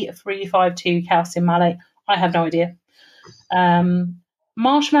E352 calcium malate. I have no idea.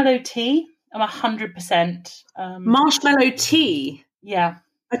 Marshmallow tea. I'm 100%. Marshmallow tea? Yeah.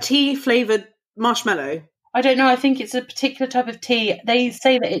 A tea flavoured marshmallow? I don't know. I think it's a particular type of tea. They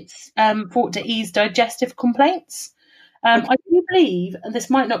say that it's thought to ease digestive complaints. I do believe, and this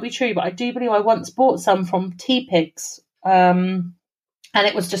might not be true, but I do believe I once bought some from Tea Pigs, and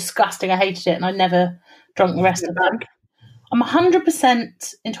it was disgusting. I hated it, and I never drank the rest of them. I'm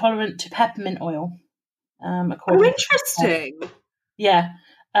 100% intolerant to peppermint oil. Interesting. Yeah.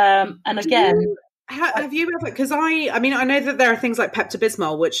 And again... Have you ever, because I mean, I know that there are things like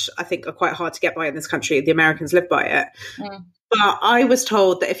Pepto-Bismol, which I think are quite hard to get by in this country. The Americans live by it. But I was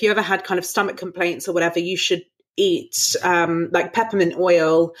told that if you ever had kind of stomach complaints or whatever, you should eat like peppermint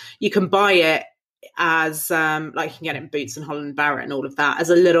oil. You can buy it as like you can get it in Boots and Holland Barrett and all of that as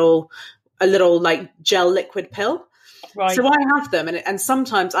a little like gel liquid pill. Right. So I have them, and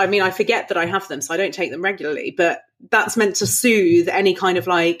sometimes, I mean, I forget that I have them, so I don't take them regularly. But that's meant to soothe any kind of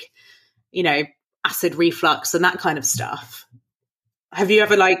like, you know, acid reflux and that kind of stuff. Have you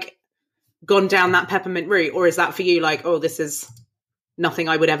ever like gone down that peppermint route, or is that for you like, oh, this is nothing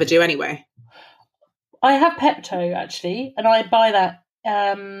I would ever do anyway? I have Pepto actually, and I buy that.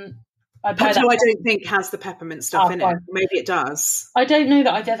 Pepto, I don't think has the peppermint stuff in it. Maybe it does. I don't know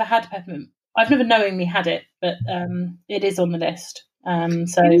that I've ever had peppermint. I've never knowingly had it, but it is on the list.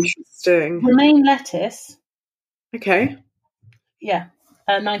 So interesting. Romaine lettuce. Okay. Yeah.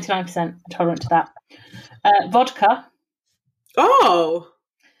 99% tolerant to that. Vodka. Oh.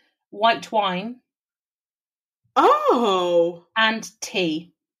 White wine. Oh. And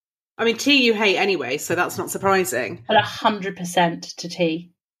tea. I mean, tea you hate anyway, so that's not surprising. But 100% to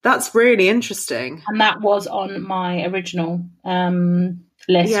tea. That's really interesting. And that was on my original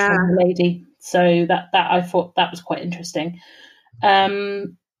list from the lady. So that I thought that was quite interesting.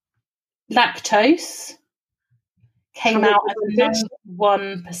 Lactose. Came out at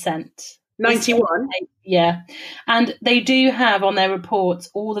 91%. 91? Yeah. And they do have on their reports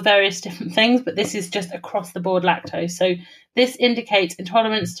all the various different things, but this is just across the board lactose. So this indicates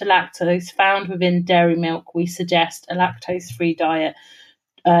intolerance to lactose found within dairy milk. We suggest a lactose-free diet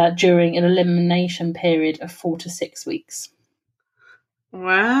during an elimination period of 4 to 6 weeks.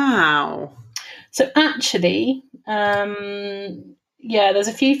 Wow. So actually... yeah, there's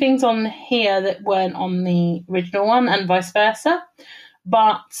a few things on here that weren't on the original one and vice versa.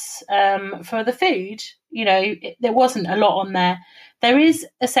 But for the food, there wasn't a lot on there. There is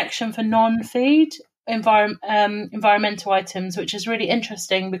a section for non-food environmental items, which is really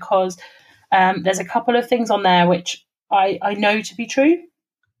interesting because there's a couple of things on there which I know to be true.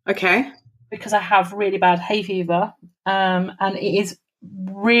 Okay. Because I have really bad hay fever, and it is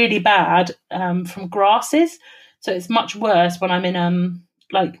really bad from grasses. So it's much worse when I'm in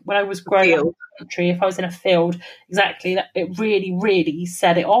like when I was growing up in the country. If I was in a field, exactly, that it really, really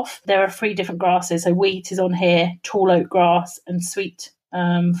set it off. There are 3 different grasses. So wheat is on here, tall oak grass, and sweet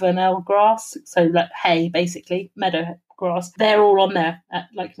vernal grass. So like hay, basically, meadow grass. They're all on there at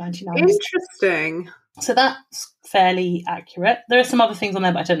like 99%. Interesting. So that's fairly accurate. There are some other things on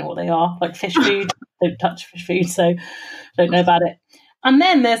there, but I don't know what they are, like fish food. Don't touch fish food, so don't know about it. And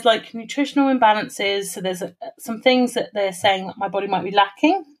then there's like nutritional imbalances. So there's some things that they're saying that my body might be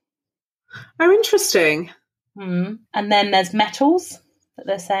lacking. Oh, interesting. And then there's metals that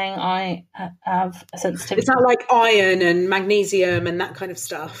they're saying I have a sensitivity. Is that like iron and magnesium and that kind of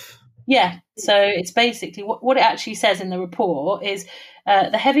stuff? Yeah. So it's basically what it actually says in the report is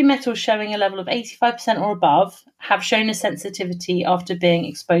the heavy metals showing a level of 85% or above have shown a sensitivity after being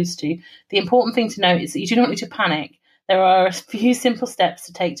exposed to. The important thing to note is that you do not need to panic. There are a few simple steps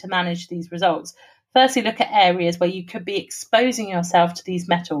to take to manage these results. Firstly, look at areas where you could be exposing yourself to these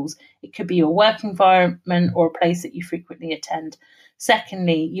metals. It could be your work environment or a place that you frequently attend.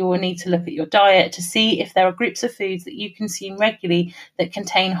 Secondly, you will need to look at your diet to see if there are groups of foods that you consume regularly that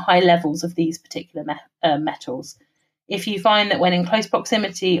contain high levels of these particular metals. If you find that when in close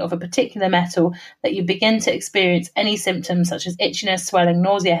proximity of a particular metal that you begin to experience any symptoms such as itchiness, swelling,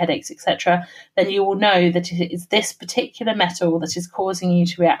 nausea, headaches, etc., then you will know that it is this particular metal that is causing you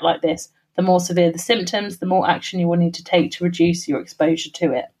to react like this. The more severe the symptoms, the more action you will need to take to reduce your exposure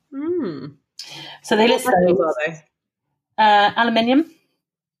to it. So they list those. What are they? Aluminium.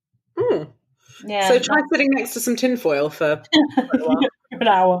 Yeah. So try sitting next to some tinfoil for a while. an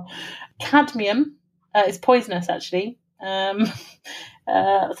hour. Cadmium is poisonous, actually. So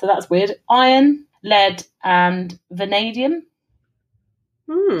that's weird. Iron, lead, and vanadium.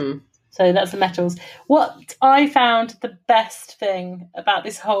 So that's the metals. What I found the best thing about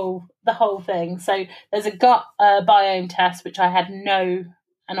the whole thing. So there's a gut biome test, which I had no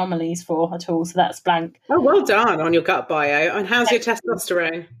anomalies for at all. So that's blank. Oh, well done on your gut bio. And how's your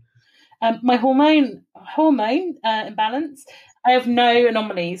testosterone? My hormone imbalance. I have no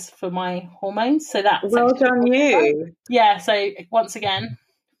anomalies for my hormones. So that's well done, you. Yeah. So once again,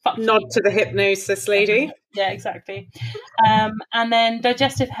 nod to the hypnosis lady. Yeah, exactly. And then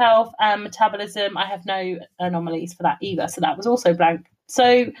digestive health and metabolism, I have no anomalies for that either. So that was also blank.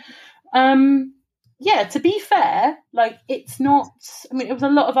 So, to be fair, like it's not, it was a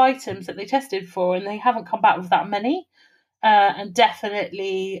lot of items that they tested for and they haven't come back with that many. And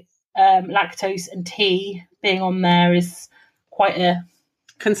definitely lactose and tea being on there is quite a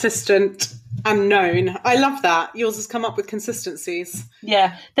consistent unknown. I love that. Yours has come up with consistencies.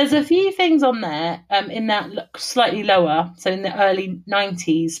 Yeah, there's a few things on there in that slightly lower, so in the early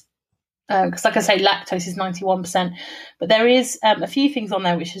 90s, because like I say, lactose is 91%, but there is a few things on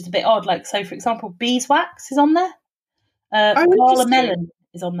there which is a bit odd. Like, so for example, beeswax is on there. Gala melon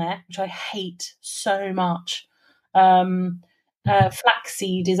is on there, which I hate so much.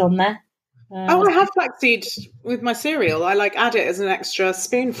 Flaxseed is on there. I have flaxseed with my cereal. I add it as an extra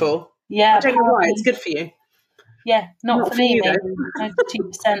spoonful. Yeah, I don't know why. It's good for you. Yeah, not for me, maybe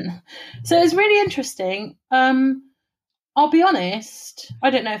 92%. So it's really interesting. I'll be honest, I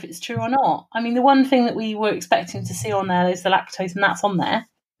don't know if it's true or not. I mean, the one thing that we were expecting to see on there is the lactose, and that's on there.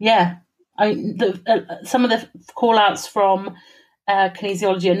 Yeah, some of the call-outs from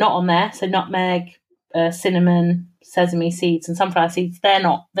kinesiology are not on there. So nutmeg, cinnamon, sesame seeds, and sunflower seeds, they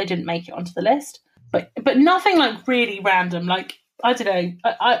didn't make it onto the list. But nothing like really random. Like, I don't know.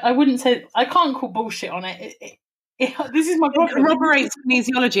 I wouldn't say, I can't call bullshit on it. This is my problem. It corroborates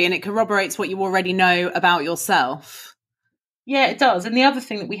kinesiology and it corroborates what you already know about yourself. Yeah, it does. And the other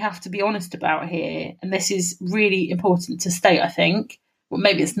thing that we have to be honest about here, and this is really important to state, I think, well,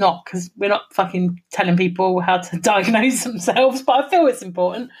 maybe it's not because we're not fucking telling people how to diagnose themselves, but I feel it's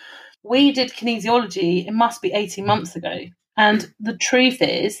important. We did kinesiology, it must be 18 months ago. And the truth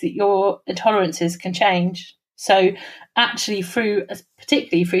is that your intolerances can change. So actually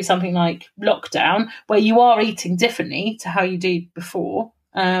particularly through something like lockdown, where you are eating differently to how you did before,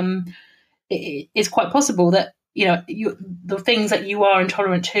 it's quite possible that, the things that you are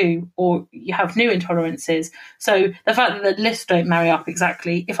intolerant to, or you have new intolerances. So the fact that the lists don't marry up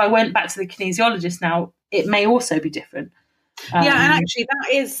exactly, if I went back to the kinesiologist now, it may also be different. Yeah, and actually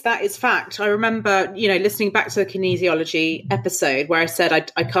that is fact. I remember, listening back to the kinesiology episode where I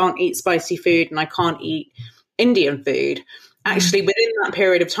said I can't eat spicy food and I can't eat Indian food. Actually, within that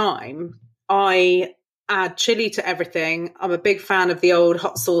period of time, I add chili to everything. I'm a big fan of the old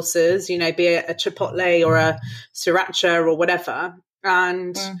hot sauces, be it a chipotle or a sriracha or whatever.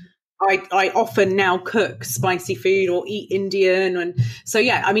 And I often now cook spicy food or eat Indian. And so,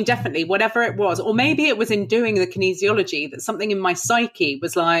 yeah, I mean, definitely whatever it was, or maybe it was in doing the kinesiology that something in my psyche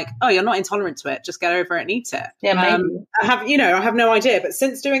was like, oh, you're not intolerant to it. Just get over it and eat it. Yeah, maybe. I have no idea. But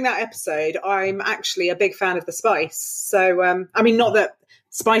since doing that episode, I'm actually a big fan of the spice. So, I mean, not that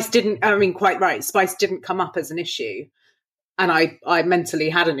spice quite right. Spice didn't come up as an issue. And I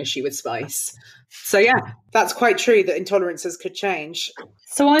mentally had an issue with spice. So yeah, that's quite true that intolerances could change.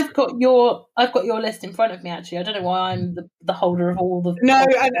 So I've got your list in front of me. Actually, I don't know why I'm the holder of all the. No,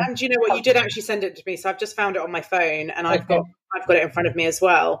 and you know what? You did actually send it to me, so I've just found it on my phone, and I've got it in front of me as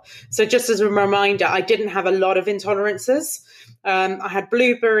well. So just as a reminder, I didn't have a lot of intolerances. I had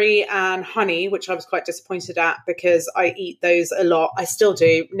blueberry and honey, which I was quite disappointed at because I eat those a lot. I still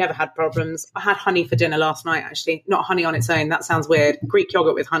do. Never had problems. I had honey for dinner last night, actually. Not honey on its own. That sounds weird. Greek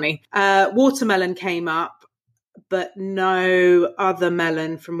yogurt with honey. Watermelon came up, but no other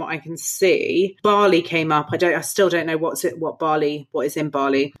melon from what I can see. Barley came up. I still don't know what is in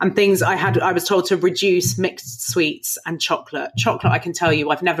barley. And things I was told to reduce mixed sweets and chocolate. Chocolate, I can tell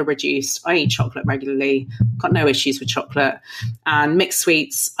you, I've never reduced. I eat chocolate regularly. Got no issues with chocolate. And mixed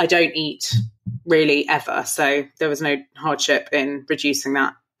sweets, I don't eat really ever. So there was no hardship in reducing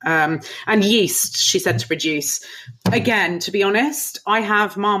that. And yeast, she said to reduce. Again, to be honest, I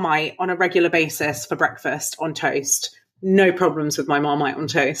have Marmite on a regular basis for breakfast on toast. No problems with my Marmite on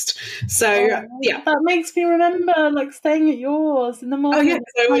toast. So, yeah. That makes me remember, staying at yours in the morning. Oh, yeah.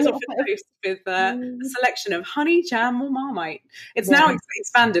 So I always offer toast with a selection of honey, jam, or Marmite. It's now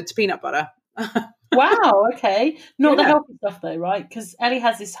expanded to peanut butter. Wow, okay. Not the healthy stuff, though, right? Because Ellie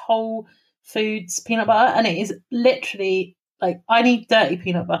has this Whole Foods peanut butter, and it is literally... I need dirty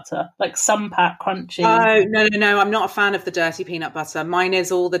peanut butter, Sun Pack Crunchy. Oh, no. I'm not a fan of the dirty peanut butter. Mine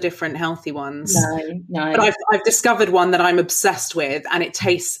is all the different healthy ones. No. But I've discovered one that I'm obsessed with, and it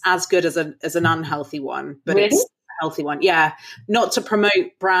tastes as good as an unhealthy one. But really? It's a healthy one. Yeah. Not to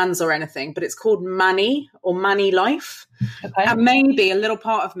promote brands or anything, but it's called Manny or Manny Life. Okay. And maybe a little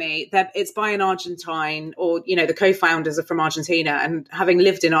part of me, that it's by an Argentine, or, the co-founders are from Argentina, and having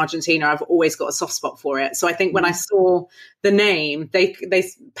lived in Argentina, I've always got a soft spot for it. So I think when I saw the name,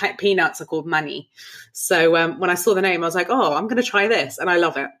 peanuts are called Manny. So when I saw the name, I was like, oh, I'm going to try this. And I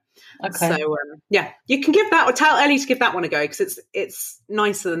love it. Okay. So yeah, you can give that, or tell Ellie to give that one a go, because it's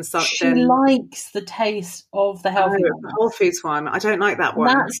nicer than such. She likes the taste of the healthy one. The Whole Foods one. I don't like that one.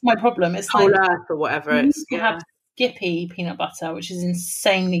 That's my problem. It's Whole Earth or whatever. It's have Skippy peanut butter, which is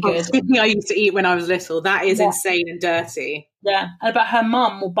insanely good. Skippy I used to eat when I was little. That is insane and dirty. Yeah, but her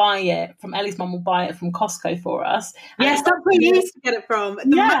mum will buy it from Ellie's mum will buy it from Costco for us. Yes, that's where you used to get it from.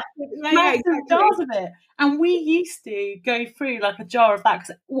 Massive exactly. Jars of it. And we used to go through a jar of that,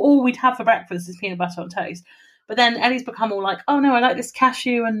 because all we'd have for breakfast is peanut butter on toast. But then Ellie's become all like, oh no, I like this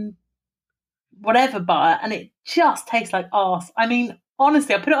cashew and whatever butter, and it just tastes like arse. I mean,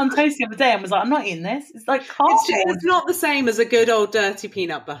 honestly, I put it on toast the other day and was like, I'm not eating this. It's like cardboard. It's not the same as a good old dirty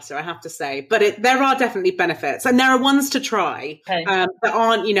peanut butter, I have to say. But there are definitely benefits. And there are ones to try that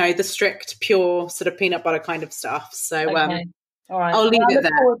aren't, the strict, pure sort of peanut butter kind of stuff. So, all right. I'll leave it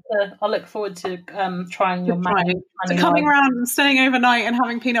there. I'll look forward to trying your Manny. So coming around and staying overnight and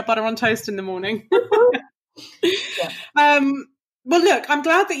having peanut butter on toast in the morning. Well, look, I'm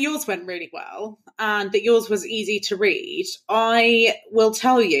glad that yours went really well and that yours was easy to read. I will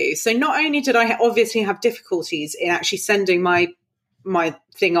tell you. So not only did I obviously have difficulties in actually sending my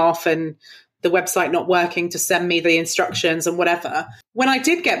thing off and the website not working to send me the instructions and whatever, when I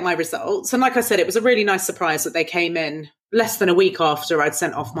did get my results, and like I said, it was a really nice surprise that they came in less than a week after I'd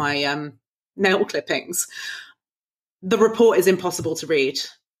sent off my nail clippings. The report is impossible to read.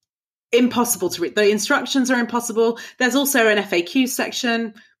 Impossible to read. The instructions are impossible. There's also an FAQ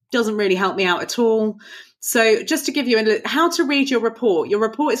section. Doesn't really help me out at all. So just to give you how to read your report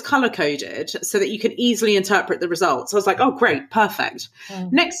is color coded so that you can easily interpret the results. I was like, oh, great, perfect.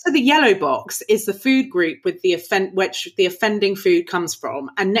 Next to the yellow box is the food group with which the offending food comes from.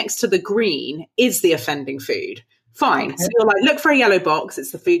 And next to the green is the offending food. Fine. Okay. So you're like, look for a yellow box.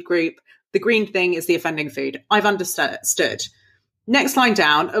 It's the food group. The green thing is the offending food. I've understood. Next line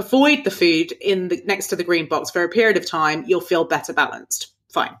down, avoid the food next to the green box for a period of time. You'll feel better balanced.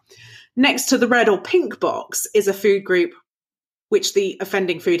 Fine. Next to the red or pink box is a food group which the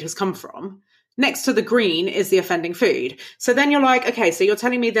offending food has come from. next to the green is the offending food. So then you're like, okay, so you're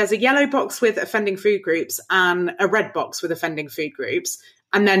telling me there's a yellow box with offending food groups and a red box with offending food groups.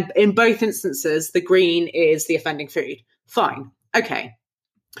 And then in both instances, the green is the offending food. Fine. Okay.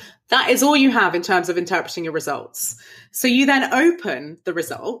 That is all you have in terms of interpreting your results. So you then open the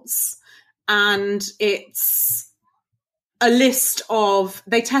results and it's a list of,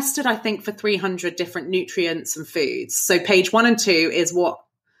 they tested, I think, for 300 different nutrients and foods. So page 1 and 2 is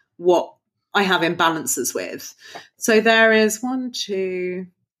what I have imbalances with. So there is 1, 2,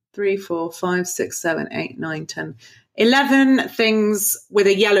 3, 4, 5, 6, 7, 8, 9, 10, 11 things with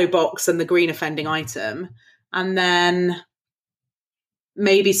a yellow box and the green offending item. And then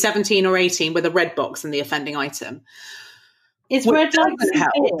maybe 17 or 18 with a red box and the offending item. Is red like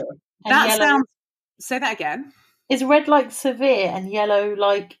help? That sounds, say that again. Is red like severe and yellow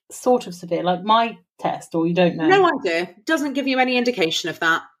like sort of severe, like my test, or you don't know? No idea. Doesn't give you any indication of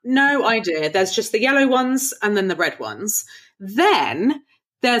that. No idea. There's just the yellow ones and then the red ones. Then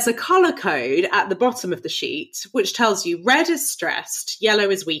there's a colour code at the bottom of the sheet which tells you red is stressed, yellow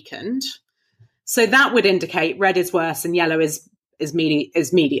is weakened. So that would indicate red is worse and yellow is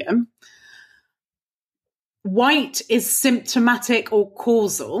medium. White is symptomatic or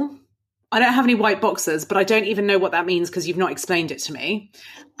causal. I don't have any white boxes, but I don't even know what that means because you've not explained it to me.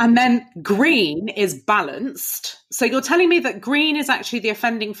 And then green is balanced. So you're telling me that green is actually the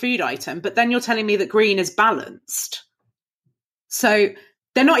offending food item, but then you're telling me that green is balanced. So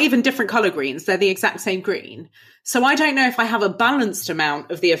they're not even different color greens. They're the exact same green. So I don't know if I have a balanced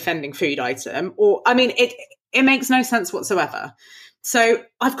amount of the offending food item or, I mean, it makes no sense whatsoever. So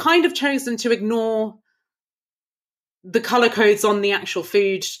I've kind of chosen to ignore the color codes on the actual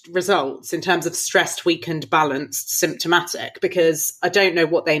food results in terms of stressed, weakened, balanced, symptomatic, because I don't know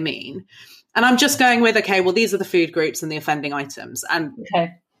what they mean. And I'm just going with, okay, well, these are the food groups and the offending items. And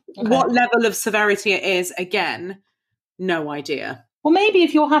what level of severity it is, again, no idea. Well, maybe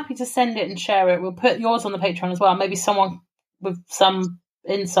if you're happy to send it and share it, we'll put yours on the Patreon as well. Maybe someone with some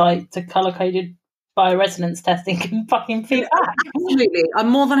insight to color-coded bioresonance testing can fucking feedback. Absolutely. I'm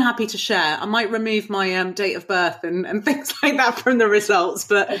more than happy to share. I might remove my date of birth and things like that from the results,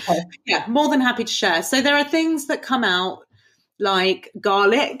 but yeah, more than happy to share. So there are things that come out like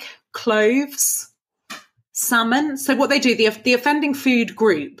garlic, cloves, salmon. So what they do, the offending food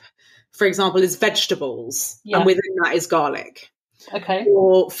group, for example, is vegetables, and within that is garlic. Okay.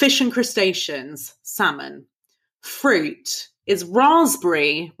 Or fish and crustaceans, salmon. Fruit is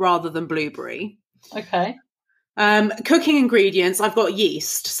raspberry rather than blueberry. Okay. Cooking ingredients, I've got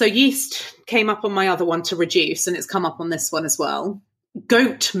yeast. So yeast came up on my other one to reduce, and it's come up on this one as well.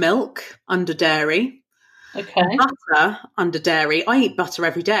 Goat milk under dairy. Okay. Butter under dairy. I eat butter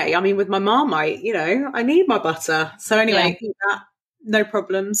every day. I mean, with my Marmite, I need my butter. So anyway, I eat that, no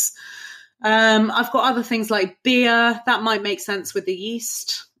problems. I've got other things like beer. That might make sense with the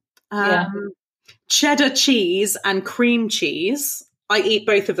yeast. Cheddar cheese and cream cheese. I eat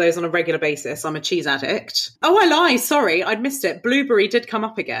both of those on a regular basis. I'm a cheese addict. Oh, I lie. Sorry, I'd missed it. Blueberry did come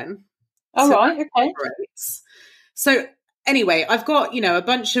up again. Oh, so right. Okay. So anyway, I've got, a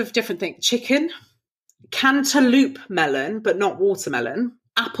bunch of different things. Chicken, cantaloupe melon, but not watermelon.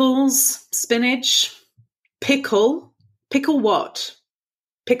 Apples, spinach, pickle. Pickle what?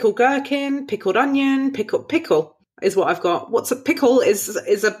 Pickled gherkin, pickled onion, pickle is what I've got. What's a pickle is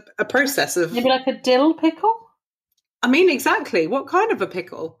a process of... Maybe like a dill pickle? I mean, exactly. What kind of a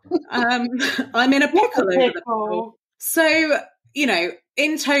pickle? I'm in a pickle. So,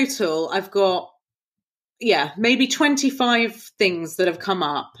 in total, I've got, maybe 25 things that have come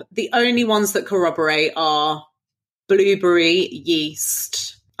up. The only ones that corroborate are blueberry,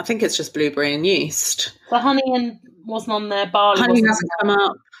 yeast. I think it's just blueberry and yeast. The honey wasn't on there. Barley honey hasn't come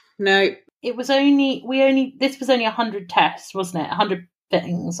up. No. It was this was only 100 tests, wasn't it? 100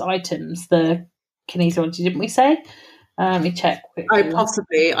 items, the kinesiology, didn't we say? Let me check quickly. Oh,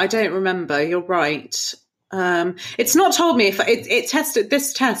 possibly. I don't remember. You're right. It's not told me if it tested.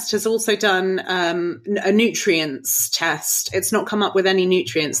 This test has also done a nutrients test. It's not come up with any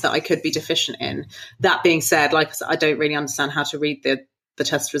nutrients that I could be deficient in. That being said, like I said, I don't really understand how to read the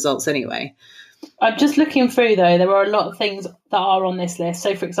test results anyway. I'm just looking through, though. There are a lot of things that are on this list.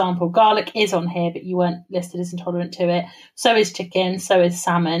 So, for example, garlic is on here, but you weren't listed as intolerant to it. So is chicken. So is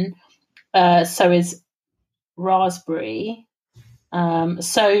salmon. So is raspberry.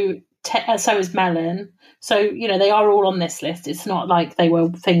 So is melon. So, they are all on this list. It's not like they were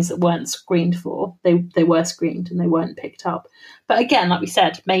things that weren't screened for. They were screened and they weren't picked up. But again, like we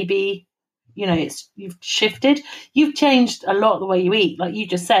said, maybe... you've shifted. You've changed a lot the way you eat. Like you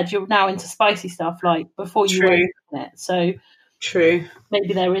just said, you're now into spicy stuff. Like before you were in it. So True.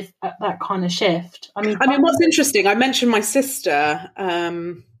 maybe there is that kind of shift. I mean, what's interesting, I mentioned my sister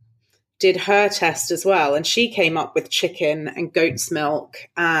did her test as well, and she came up with chicken and goat's milk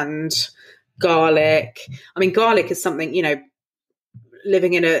and garlic. I mean, garlic is something,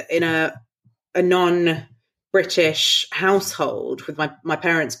 living in a non-British household with my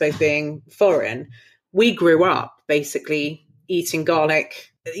parents both being foreign, we grew up basically eating garlic.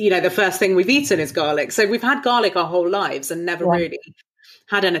 The first thing we've eaten is garlic. So we've had garlic our whole lives and never really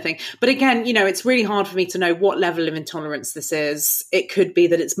had anything. But again, it's really hard for me to know what level of intolerance this is. It could be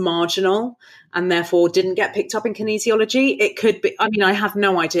that it's marginal and therefore didn't get picked up in kinesiology. It could be, I have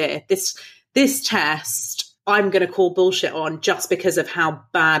no idea. This test, I'm going to call bullshit on just because of how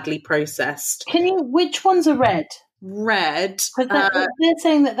badly processed. Which ones are red? Red. They're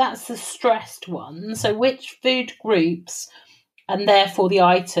saying that that's the stressed one. So which food groups and therefore the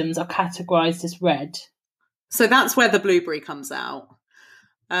items are categorised as red? So that's where the blueberry comes out.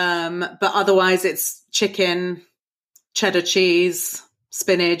 But otherwise it's chicken, cheddar cheese,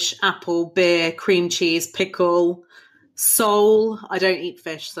 spinach, apple, beer, cream cheese, pickle, sole. I don't eat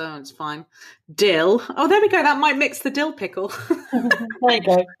fish, so it's fine. Dill. Oh, there we go. That might mix the dill pickle. There you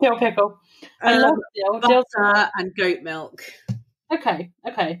go. Dill pickle. I love dill. Butter and goat milk. Okay.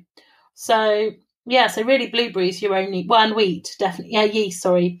 So really blueberries, you're only... Well, and wheat, definitely. Yeah, yeast,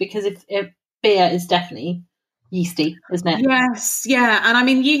 sorry, because if beer is definitely yeasty, isn't it? Yes, yeah. And I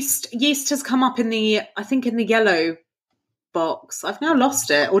mean, yeast has come up in the yellow box. I've now lost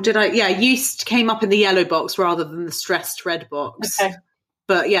it. Or did I? Yeah, yeast came up in the yellow box rather than the stressed red box. Okay.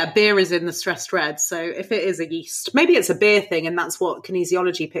 But yeah, beer is in the stressed red. So if it is a yeast, maybe it's a beer thing and that's what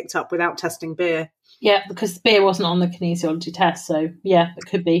kinesiology picked up without testing beer. Yeah, because beer wasn't on the kinesiology test. So yeah, it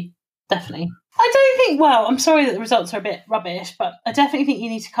could be. Definitely. I don't think, I'm sorry that the results are a bit rubbish, but I definitely think you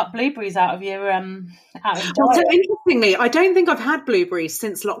need to cut blueberries out of your diet. Well, so interestingly, I don't think I've had blueberries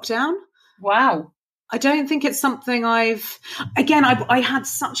since lockdown. Wow. I don't think it's something I had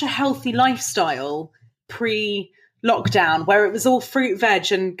such a healthy lifestyle pre-lockdown where it was all fruit,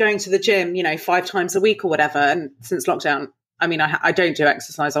 veg and going to the gym, 5 times a week or whatever. And since lockdown, I don't do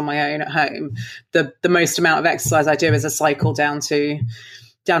exercise on my own at home. The most amount of exercise I do is a cycle down to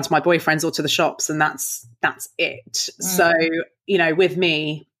my boyfriend's or to the shops, and that's it. So, with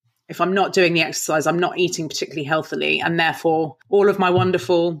me, if I'm not doing the exercise, I'm not eating particularly healthily, and therefore all of my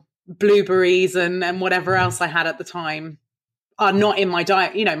wonderful blueberries and whatever else I had at the time are not in my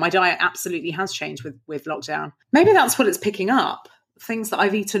diet. My diet absolutely has changed with lockdown. Maybe that's what it's picking up, things that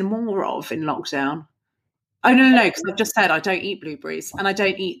I've eaten more of in lockdown. Oh, no, because I've just said I don't eat blueberries and I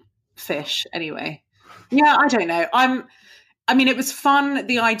don't eat fish anyway. Yeah, I don't know. It was fun,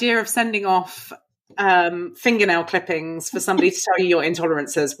 the idea of sending off fingernail clippings for somebody to tell you your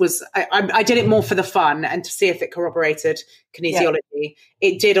intolerances was, I did it more for the fun and to see if it corroborated kinesiology. Yeah.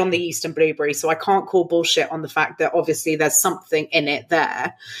 It did on the yeast and blueberry, so I can't call bullshit on the fact that obviously there's something in it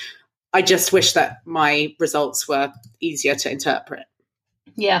there. I just wish that my results were easier to interpret.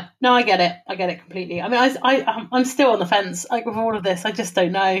 Yeah, no, I get it completely. I'm still on the fence, like with all of this. I just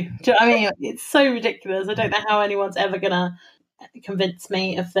don't know. It's so ridiculous. I don't know how anyone's ever gonna convince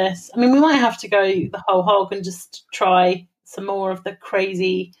me of this. We might have to go the whole hog and just try some more of the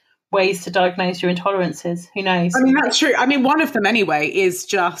crazy ways to diagnose your intolerances. Who knows? That's true. One of them anyway is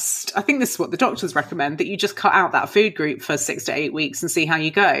just, I think this is what the doctors recommend, that you just cut out that food group for 6 to 8 weeks and see how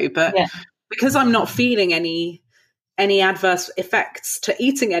you go. But because I'm not feeling any adverse effects to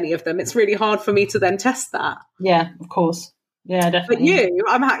eating any of them, it's really hard for me to then test that. Yeah, of course. Yeah, definitely.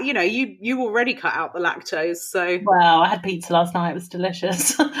 But you already cut out the lactose, so. Well, I had pizza last night. It was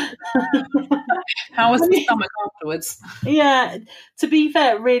delicious. How was the stomach afterwards? Yeah, to be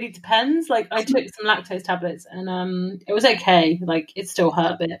fair, it really depends. Like, I took some lactose tablets, and it was okay. Like, it still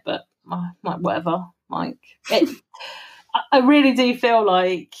hurt a bit, but whatever. Like, I really do feel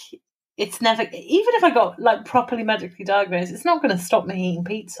like it's never, even if I got like properly medically diagnosed, it's not going to stop me eating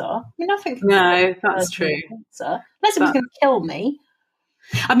pizza. Nothing. No, that's true. Pizza, unless it was going to kill me.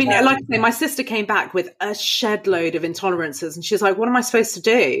 Like I say, my sister came back with a shed load of intolerances, and she's like, "What am I supposed to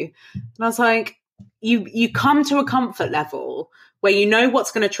do?" And I was like, "You come to a comfort level where you know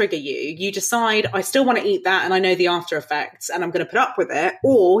what's going to trigger you. You decide, I still want to eat that, and I know the after effects, and I'm going to put up with it,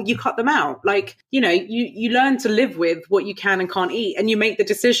 or you cut them out. Like, you learn to live with what you can and can't eat, and you make the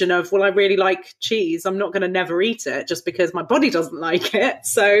decision of, well, I really like cheese. I'm not going to never eat it just because my body doesn't like it.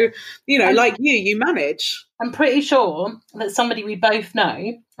 So, like you manage." I'm pretty sure that somebody we both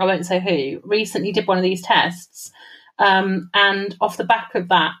know, I won't say who, recently did one of these tests. And off the back of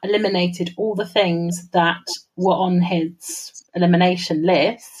that, eliminated all the things that were on his elimination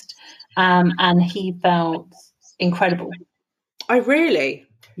list, and he felt incredible. I really?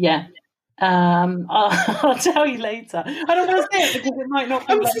 Yeah. I'll tell you later. I don't want to say it because it might not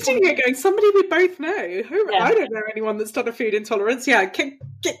be. I'm sitting here going, somebody we both know. I don't know anyone that's done a food intolerance. Yeah,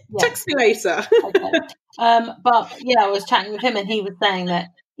 text me later. Okay. But yeah, I was chatting with him, and he was saying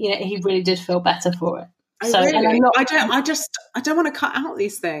that he really did feel better for it. So really? I don't want to cut out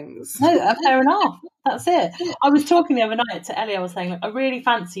these things. No, fair enough. That's it. I was talking the other night to Ellie. I was saying, I really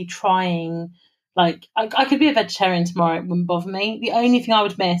fancy trying. Like, I could be a vegetarian tomorrow. It wouldn't bother me. The only thing I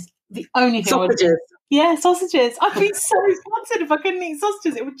would miss. The only thing sausages. I would miss. Yeah, sausages. I'd be so excited if I couldn't eat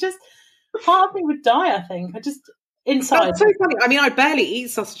sausages. It would just part of me would die. I think. Inside. That's so funny. I mean, I barely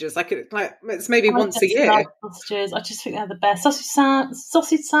eat sausages. It's maybe once a year. Love sausages. I just think they're the best.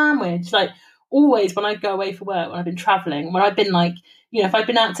 Sausage sandwich. Like always when I go away for work, when I've been traveling, when I've been if I've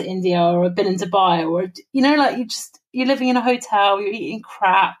been out to India or I've been in Dubai or you're living in a hotel, you're eating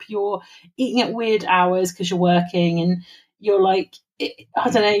crap, you're eating at weird hours because you're working, and you're like, I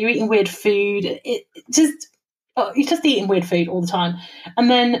don't know, you're eating weird food. You're just eating weird food all the time. And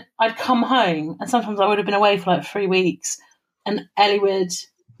then I'd come home, and sometimes I would have been away for like 3 weeks, and Ellie would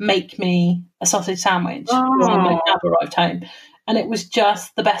make me a sausage sandwich when I've arrived home. And it was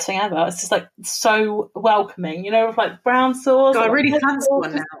just the best thing ever. It's just like so welcoming, with like brown sauce. God, I really fancy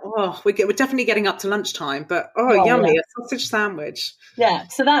one now. Oh, we're definitely getting up to lunchtime, but yummy, a sausage sandwich. Yeah,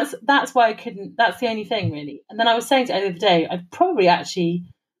 so that's why I couldn't. That's the only thing really. And then I was saying to Ellie the other day, I'd probably actually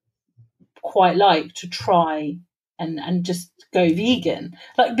quite like to try and just go vegan,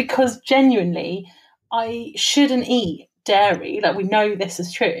 like, because genuinely I shouldn't eat dairy, like we know this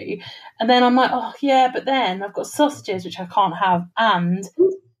is true, and then I'm like, oh yeah, but then I've got sausages which I can't have, and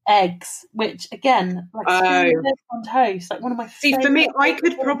eggs, which again, like on toast, like one of my favorite. For me, I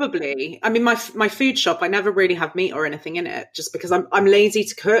could probably, I mean, my food shop, I never really have meat or anything in it, just because I'm lazy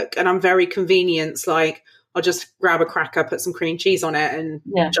to cook, and I'm very convenience, like I'll just grab a cracker, put some cream cheese on it, and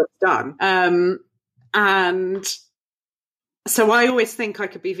job's done. And so I always think I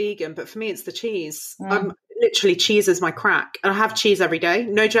could be vegan, but for me it's the cheese. Literally, cheese is my crack. And I have cheese every day,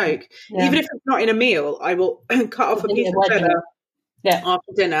 no joke. Yeah. Even if it's not in a meal, I will cut off a piece of cheddar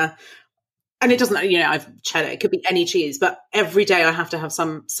after dinner. And it doesn't, I've cheddar, it could be any cheese, but every day I have to have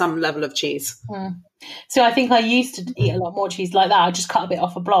some level of cheese. So I think I used to eat a lot more cheese like that. I just cut a bit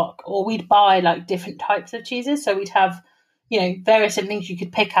off a block, or we'd buy like different types of cheeses. So we'd have, various different things you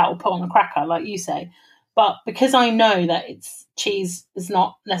could pick out or put on a cracker, like you say. But because I know that cheese is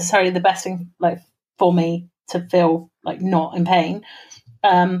not necessarily the best thing, like, for me to feel like not in pain.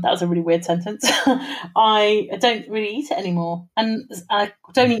 That was a really weird sentence. I don't really eat it anymore, and I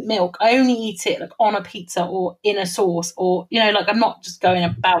don't eat milk. I only eat it like on a pizza or in a sauce, or like I'm not just going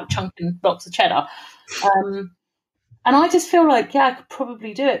about chunking blocks of cheddar. And I just feel like I could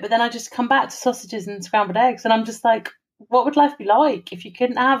probably do it, but then I just come back to sausages and scrambled eggs, and I'm just like, what would life be like if you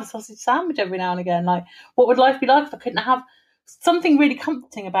couldn't have a sausage sandwich every now and again? Like, what would life be like if I couldn't have something really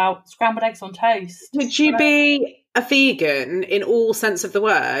comforting about scrambled eggs on toast? Would you be a vegan in all sense of the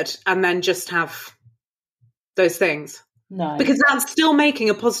word and then just have those things? No. Because that's still making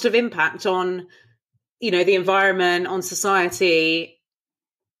a positive impact on, the environment, on society.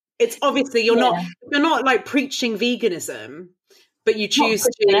 It's obviously you're not like preaching veganism, but you choose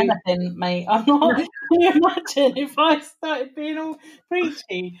to anything, mate. I'm not. Can you imagine if I started being all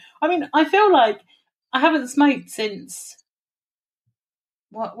preachy? I mean, I feel like I haven't smoked since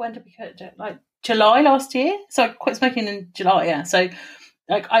when did we quit it? Like July last year. So I quit smoking in July. Yeah. So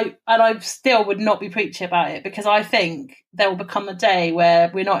like I still would not be preachy about it, because I think there will become a day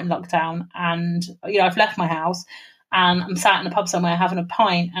where we're not in lockdown, and I've left my house and I'm sat in a pub somewhere having a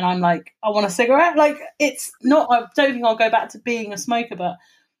pint, and I'm like, I want a cigarette. Like, it's not, I don't think I'll go back to being a smoker, but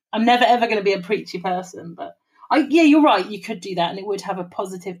I'm never ever going to be a preachy person. But you're right, you could do that and it would have a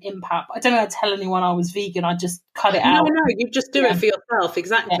positive impact. But I don't know how to tell anyone I was vegan. I just cut it out. No, you just do it for yourself,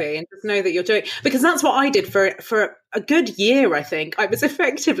 exactly, and just know that you're doing, because that's what I did for a good year. I think I was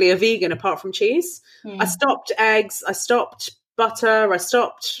effectively a vegan apart from cheese. I stopped eggs, I stopped butter, I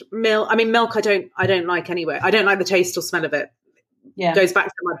stopped milk. I mean, milk I don't like anyway. I don't like the taste or smell of it. It goes back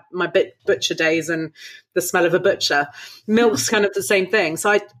to my butcher days and the smell of a butcher. Milk's kind of the same thing. So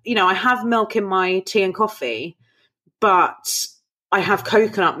I have milk in my tea and coffee, but I have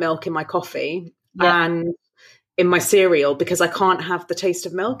coconut milk in my coffee and in my cereal, because I can't have the taste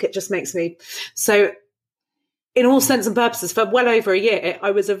of milk. It just makes me so. In all sense and purposes, for well over a year,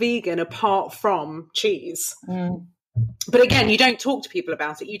 I was a vegan apart from cheese. But again, you don't talk to people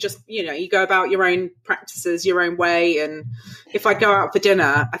about it. You just, you go about your own practices, your own way. And if I go out for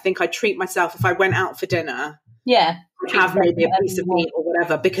dinner, I think I treat myself. If I went out for dinner, I'd have maybe a piece of meat or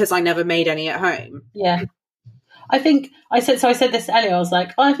whatever, because I never made any at home. Yeah. I think I said this to Ellie. I was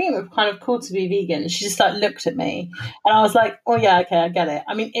like, oh, I think it would be kind of cool to be vegan. She just like looked at me, and I was like, oh yeah, okay, I get it.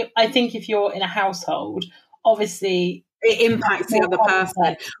 I mean, I think if you're in a household, obviously it impacts the other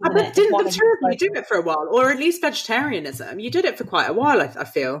person. But didn't the two of you do it for a while, or at least vegetarianism? You did it for quite a while, I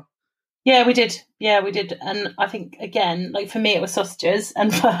feel. Yeah, we did. And I think, again, like for me, it was sausages,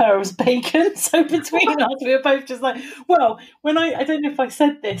 and for her, it was bacon. So between us, we were both just like, well, when I don't know if I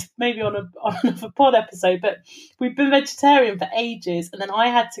said this maybe on another pod episode, but we've been vegetarian for ages. And then I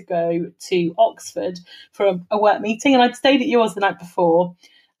had to go to Oxford for a work meeting, and I'd stayed at yours the night before.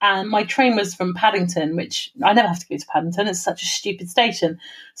 And my train was from Paddington, which I never have to go to Paddington. It's such a stupid station.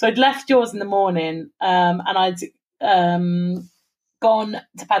 So I'd left yours in the morning, and I'd gone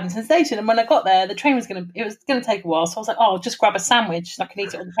to Paddington Station, and when I got there, the train was gonna take a while, so I was like, oh, I'll just grab a sandwich so I can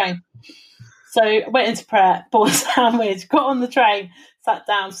eat it on the train. So I went into prep, bought a sandwich, got on the train, sat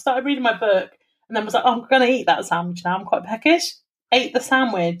down, started reading my book, and then was like, oh, I'm gonna eat that sandwich now, I'm quite peckish. Ate the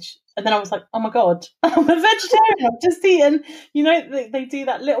sandwich, and then I was like, oh my god, I'm a vegetarian. I've just eaten, they do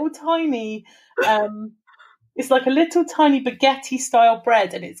that little tiny it's like a little tiny baguette style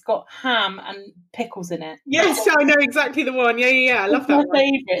bread, and it's got ham and pickles in it. Yes, I know exactly the one. Yeah. I love that. My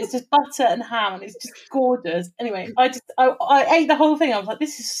favourite. It's just butter and ham, and it's just gorgeous. Anyway, I ate the whole thing. I was like,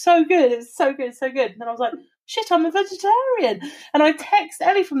 this is so good. It's so good, so good. And then I was like, shit, I'm a vegetarian. And I text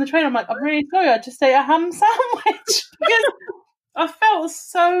Ellie from the train. I'm like, I'm really sorry. I just ate a ham sandwich because I felt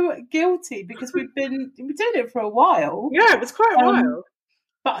so guilty because we've been doing it for a while. Yeah, it was quite a while.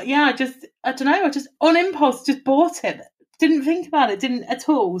 But yeah, I don't know, I just on impulse just bought it. Didn't think about it, didn't at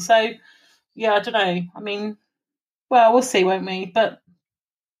all. So yeah, I don't know. I mean, well, we'll see, won't we? But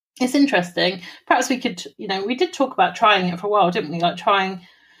it's interesting. Perhaps we could, we did talk about trying it for a while, didn't we? Like trying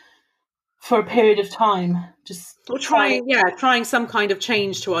for a period of time. Or trying some kind of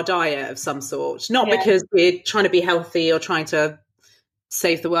change to our diet of some sort. Not because we're trying to be healthy or trying to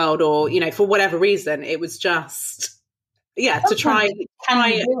save the world or, for whatever reason. It was just to try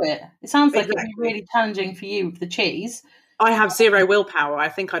do it. It sounds like it'd be really challenging for you with the cheese. I have zero willpower. I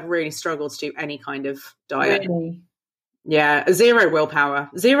think I'd really struggle to do any kind of diet. Really? Yeah, zero willpower.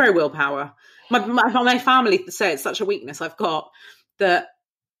 My family say it's such a weakness I've got that,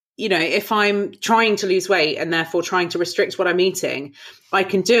 if I'm trying to lose weight and therefore trying to restrict what I'm eating, I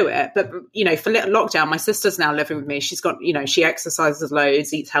can do it. But, for lockdown, my sister's now living with me. She's got, she exercises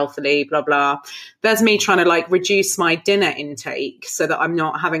loads, eats healthily, blah, blah. There's me trying to reduce my dinner intake so that I'm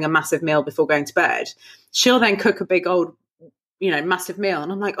not having a massive meal before going to bed. She'll then cook a big old, massive meal.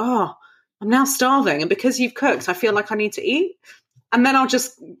 And I'm like, oh, I'm now starving. And because you've cooked, I feel like I need to eat. And then I'll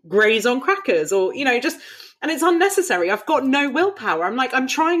just graze on crackers or, and it's unnecessary. I've got no willpower. I'm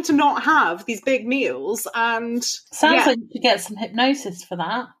trying to not have these big meals. And sounds like you should get some hypnosis for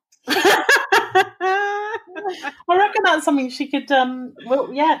that. I reckon that's something she could. I'm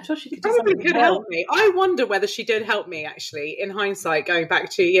sure she could. Probably could help me. I wonder whether she did help me. Actually, in hindsight, going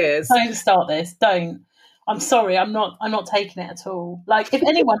back 2 years. Don't start this. Don't. I'm sorry. I'm not taking it at all. Like, if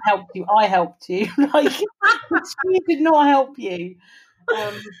anyone helped you, I helped you. Like, she did not help you.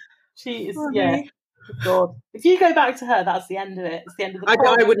 She is. Yeah. God, if you go back to her, that's the end of it. It's the end of the.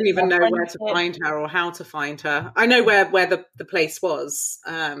 I wouldn't even know where to find her or how to find her. I know where the place was,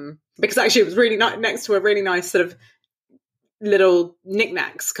 because actually it was really next to a really nice sort of little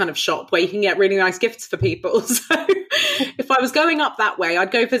knickknacks kind of shop where you can get really nice gifts for people. So if I was going up that way,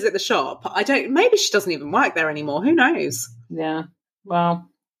 I'd go visit the shop. Maybe she doesn't even work there anymore. Who knows? Yeah. Well,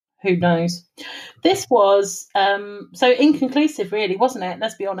 who knows? This was so inconclusive, really, wasn't it?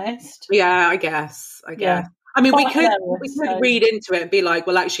 Let's be honest. Yeah, I guess. Yeah. I mean, we could read into it and be like,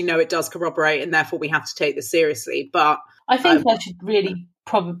 well, actually, no, it does corroborate, and therefore we have to take this seriously. But I think I should really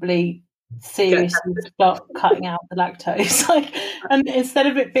probably seriously start cutting out the lactose, and instead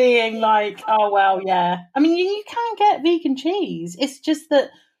of it being like, oh well, yeah. I mean, you can get vegan cheese. It's just that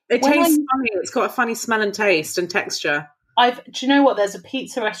it tastes funny. It's got a funny smell and taste and texture. Do you know what? There's a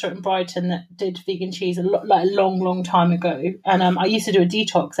pizza restaurant in Brighton that did vegan cheese a long time ago, and I used to do a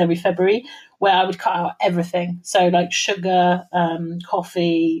detox every February where I would cut out everything, so like sugar,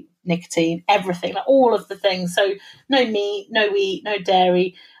 coffee, nicotine, everything, like all of the things. So no meat, no wheat, no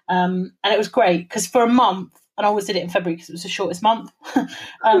dairy, and it was great because for a month, and I always did it in February because it was the shortest month.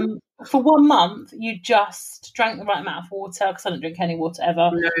 For 1 month, you just drank the right amount of water because I don't drink any water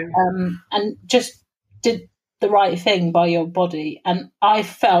ever, and just did the right thing by your body, and I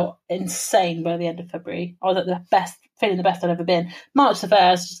felt insane by the end of February. I was at feeling the best I'd ever been. March the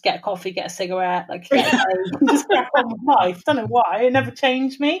 1st, just get a coffee, get a cigarette, just crack on with life. Don't know why, it never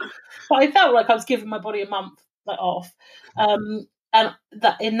changed me, but I felt like I was giving my body a month off. And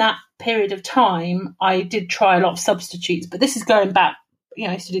that in that period of time, I did try a lot of substitutes, but this is going back,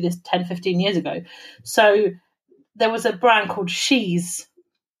 I used to do this 10, 15 years ago. So there was a brand called Shees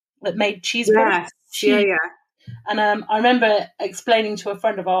that made cheese products. Yeah. And I remember explaining to a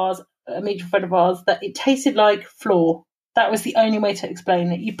friend of ours, a mutual friend of ours, that it tasted like flour. That was the only way to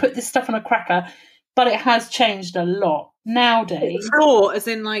explain it. You put this stuff on a cracker, but it has changed a lot. Nowadays... Floor, as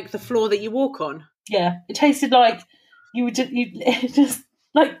in like the floor that you walk on? Yeah, it tasted like just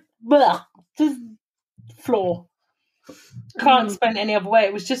like, bleh, just floor. Can't explain it any other way.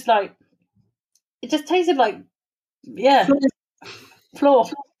 It was just like, it just tasted like, floor.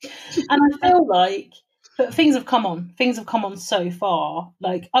 And I feel like, but things have come on. Things have come on so far.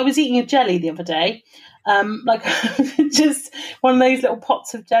 Like, I was eating a jelly the other day, like just one of those little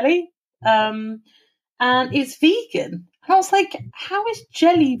pots of jelly, and it's vegan. And I was like, how is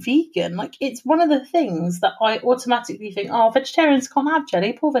jelly vegan? Like, it's one of the things that I automatically think, vegetarians can't have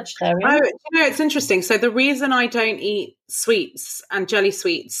jelly. Poor vegetarians. Oh, it's interesting. So the reason I don't eat sweets and jelly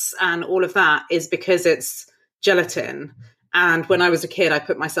sweets and all of that is because it's gelatin. And when I was a kid, I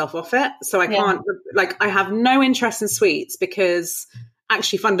put myself off it. So I can't, I have no interest in sweets because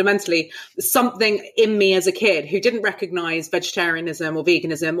actually fundamentally something in me as a kid who didn't recognize vegetarianism or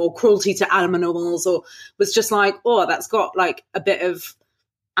veganism or cruelty to animals, or was just like, that's got like a bit of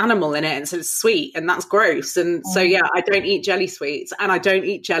animal in it, and so it's sweet and that's gross. And so I don't eat jelly sweets, and I don't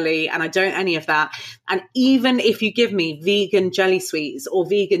eat jelly, and I don't any of that. And even if you give me vegan jelly sweets or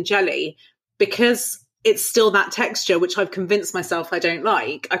vegan jelly, because it's still that texture which I've convinced myself I don't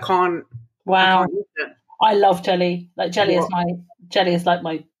like, I can't. Wow. I can't eat it. I love jelly. Like, jelly is like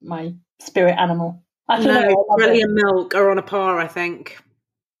my spirit animal. I don't know. Jelly and milk are on a par, I think.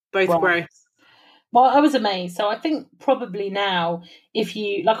 Both gross. Well, I was amazed. So I think probably now, if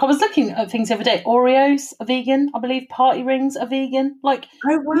you, like, I was looking at things the other day. Oreos are vegan. I believe party rings are vegan. Like,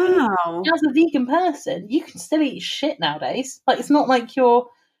 oh wow! As a vegan person, you can still eat shit nowadays. Like, it's not like you're,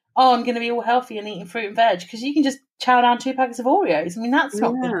 I'm going to be all healthy and eating fruit and veg, because you can just chow down 2 packets of Oreos. I mean, that's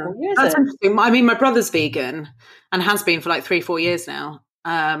not good for you, is that's it? Interesting. I mean, my brother's vegan and has been for like 3-4 years now.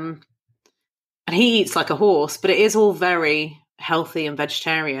 And he eats like a horse, but it is all very healthy and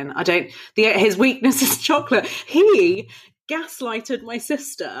vegetarian. His weakness is chocolate. He gaslighted my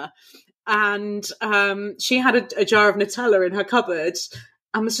sister, and she had a jar of Nutella in her cupboard,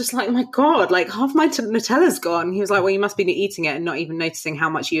 and was just like, oh my God, like half my Nutella's gone. He was like, well, you must be eating it and not even noticing how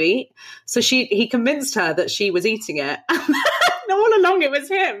much you eat. So he convinced her that she was eating it. And all along it was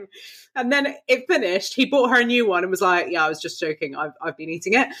him. And then it finished. He bought her a new one and was like, yeah, I was just joking. I've been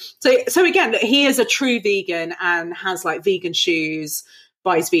eating it. So again, he is a true vegan and has like vegan shoes,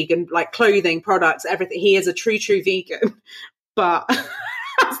 buys vegan like clothing, products, everything. He is a true vegan, but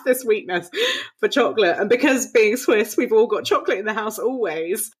has this weakness for chocolate. And because being Swiss, we've all got chocolate in the house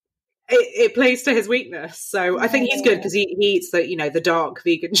always. It plays to his weakness. So I think he's good because he eats the dark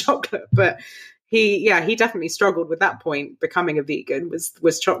vegan chocolate. But he definitely struggled with that point. Becoming a vegan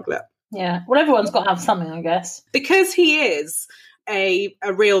was chocolate. Yeah. Well, everyone's got to have something, I guess. Because he is a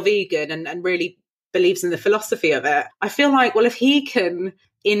real vegan and really believes in the philosophy of it. I feel like, well, if he can,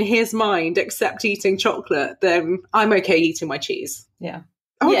 in his mind, accept eating chocolate, then I'm okay eating my cheese. Yeah.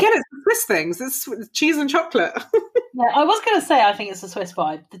 Oh, again, it's Swiss things. It's cheese and chocolate. Yeah, I was going to say I think it's a Swiss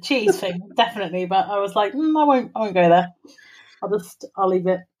vibe. The cheese thing, definitely. But I was like, I won't go there. I'll leave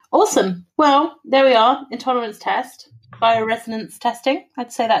it. Awesome. Well, there we are. Intolerance test. Bioresonance testing.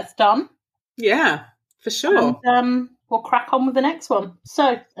 I'd say that's done. Yeah, for sure. And we'll crack on with the next one.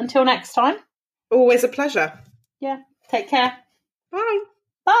 So, until next time. Always a pleasure. Yeah. Take care. Bye.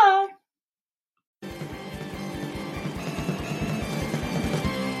 Bye.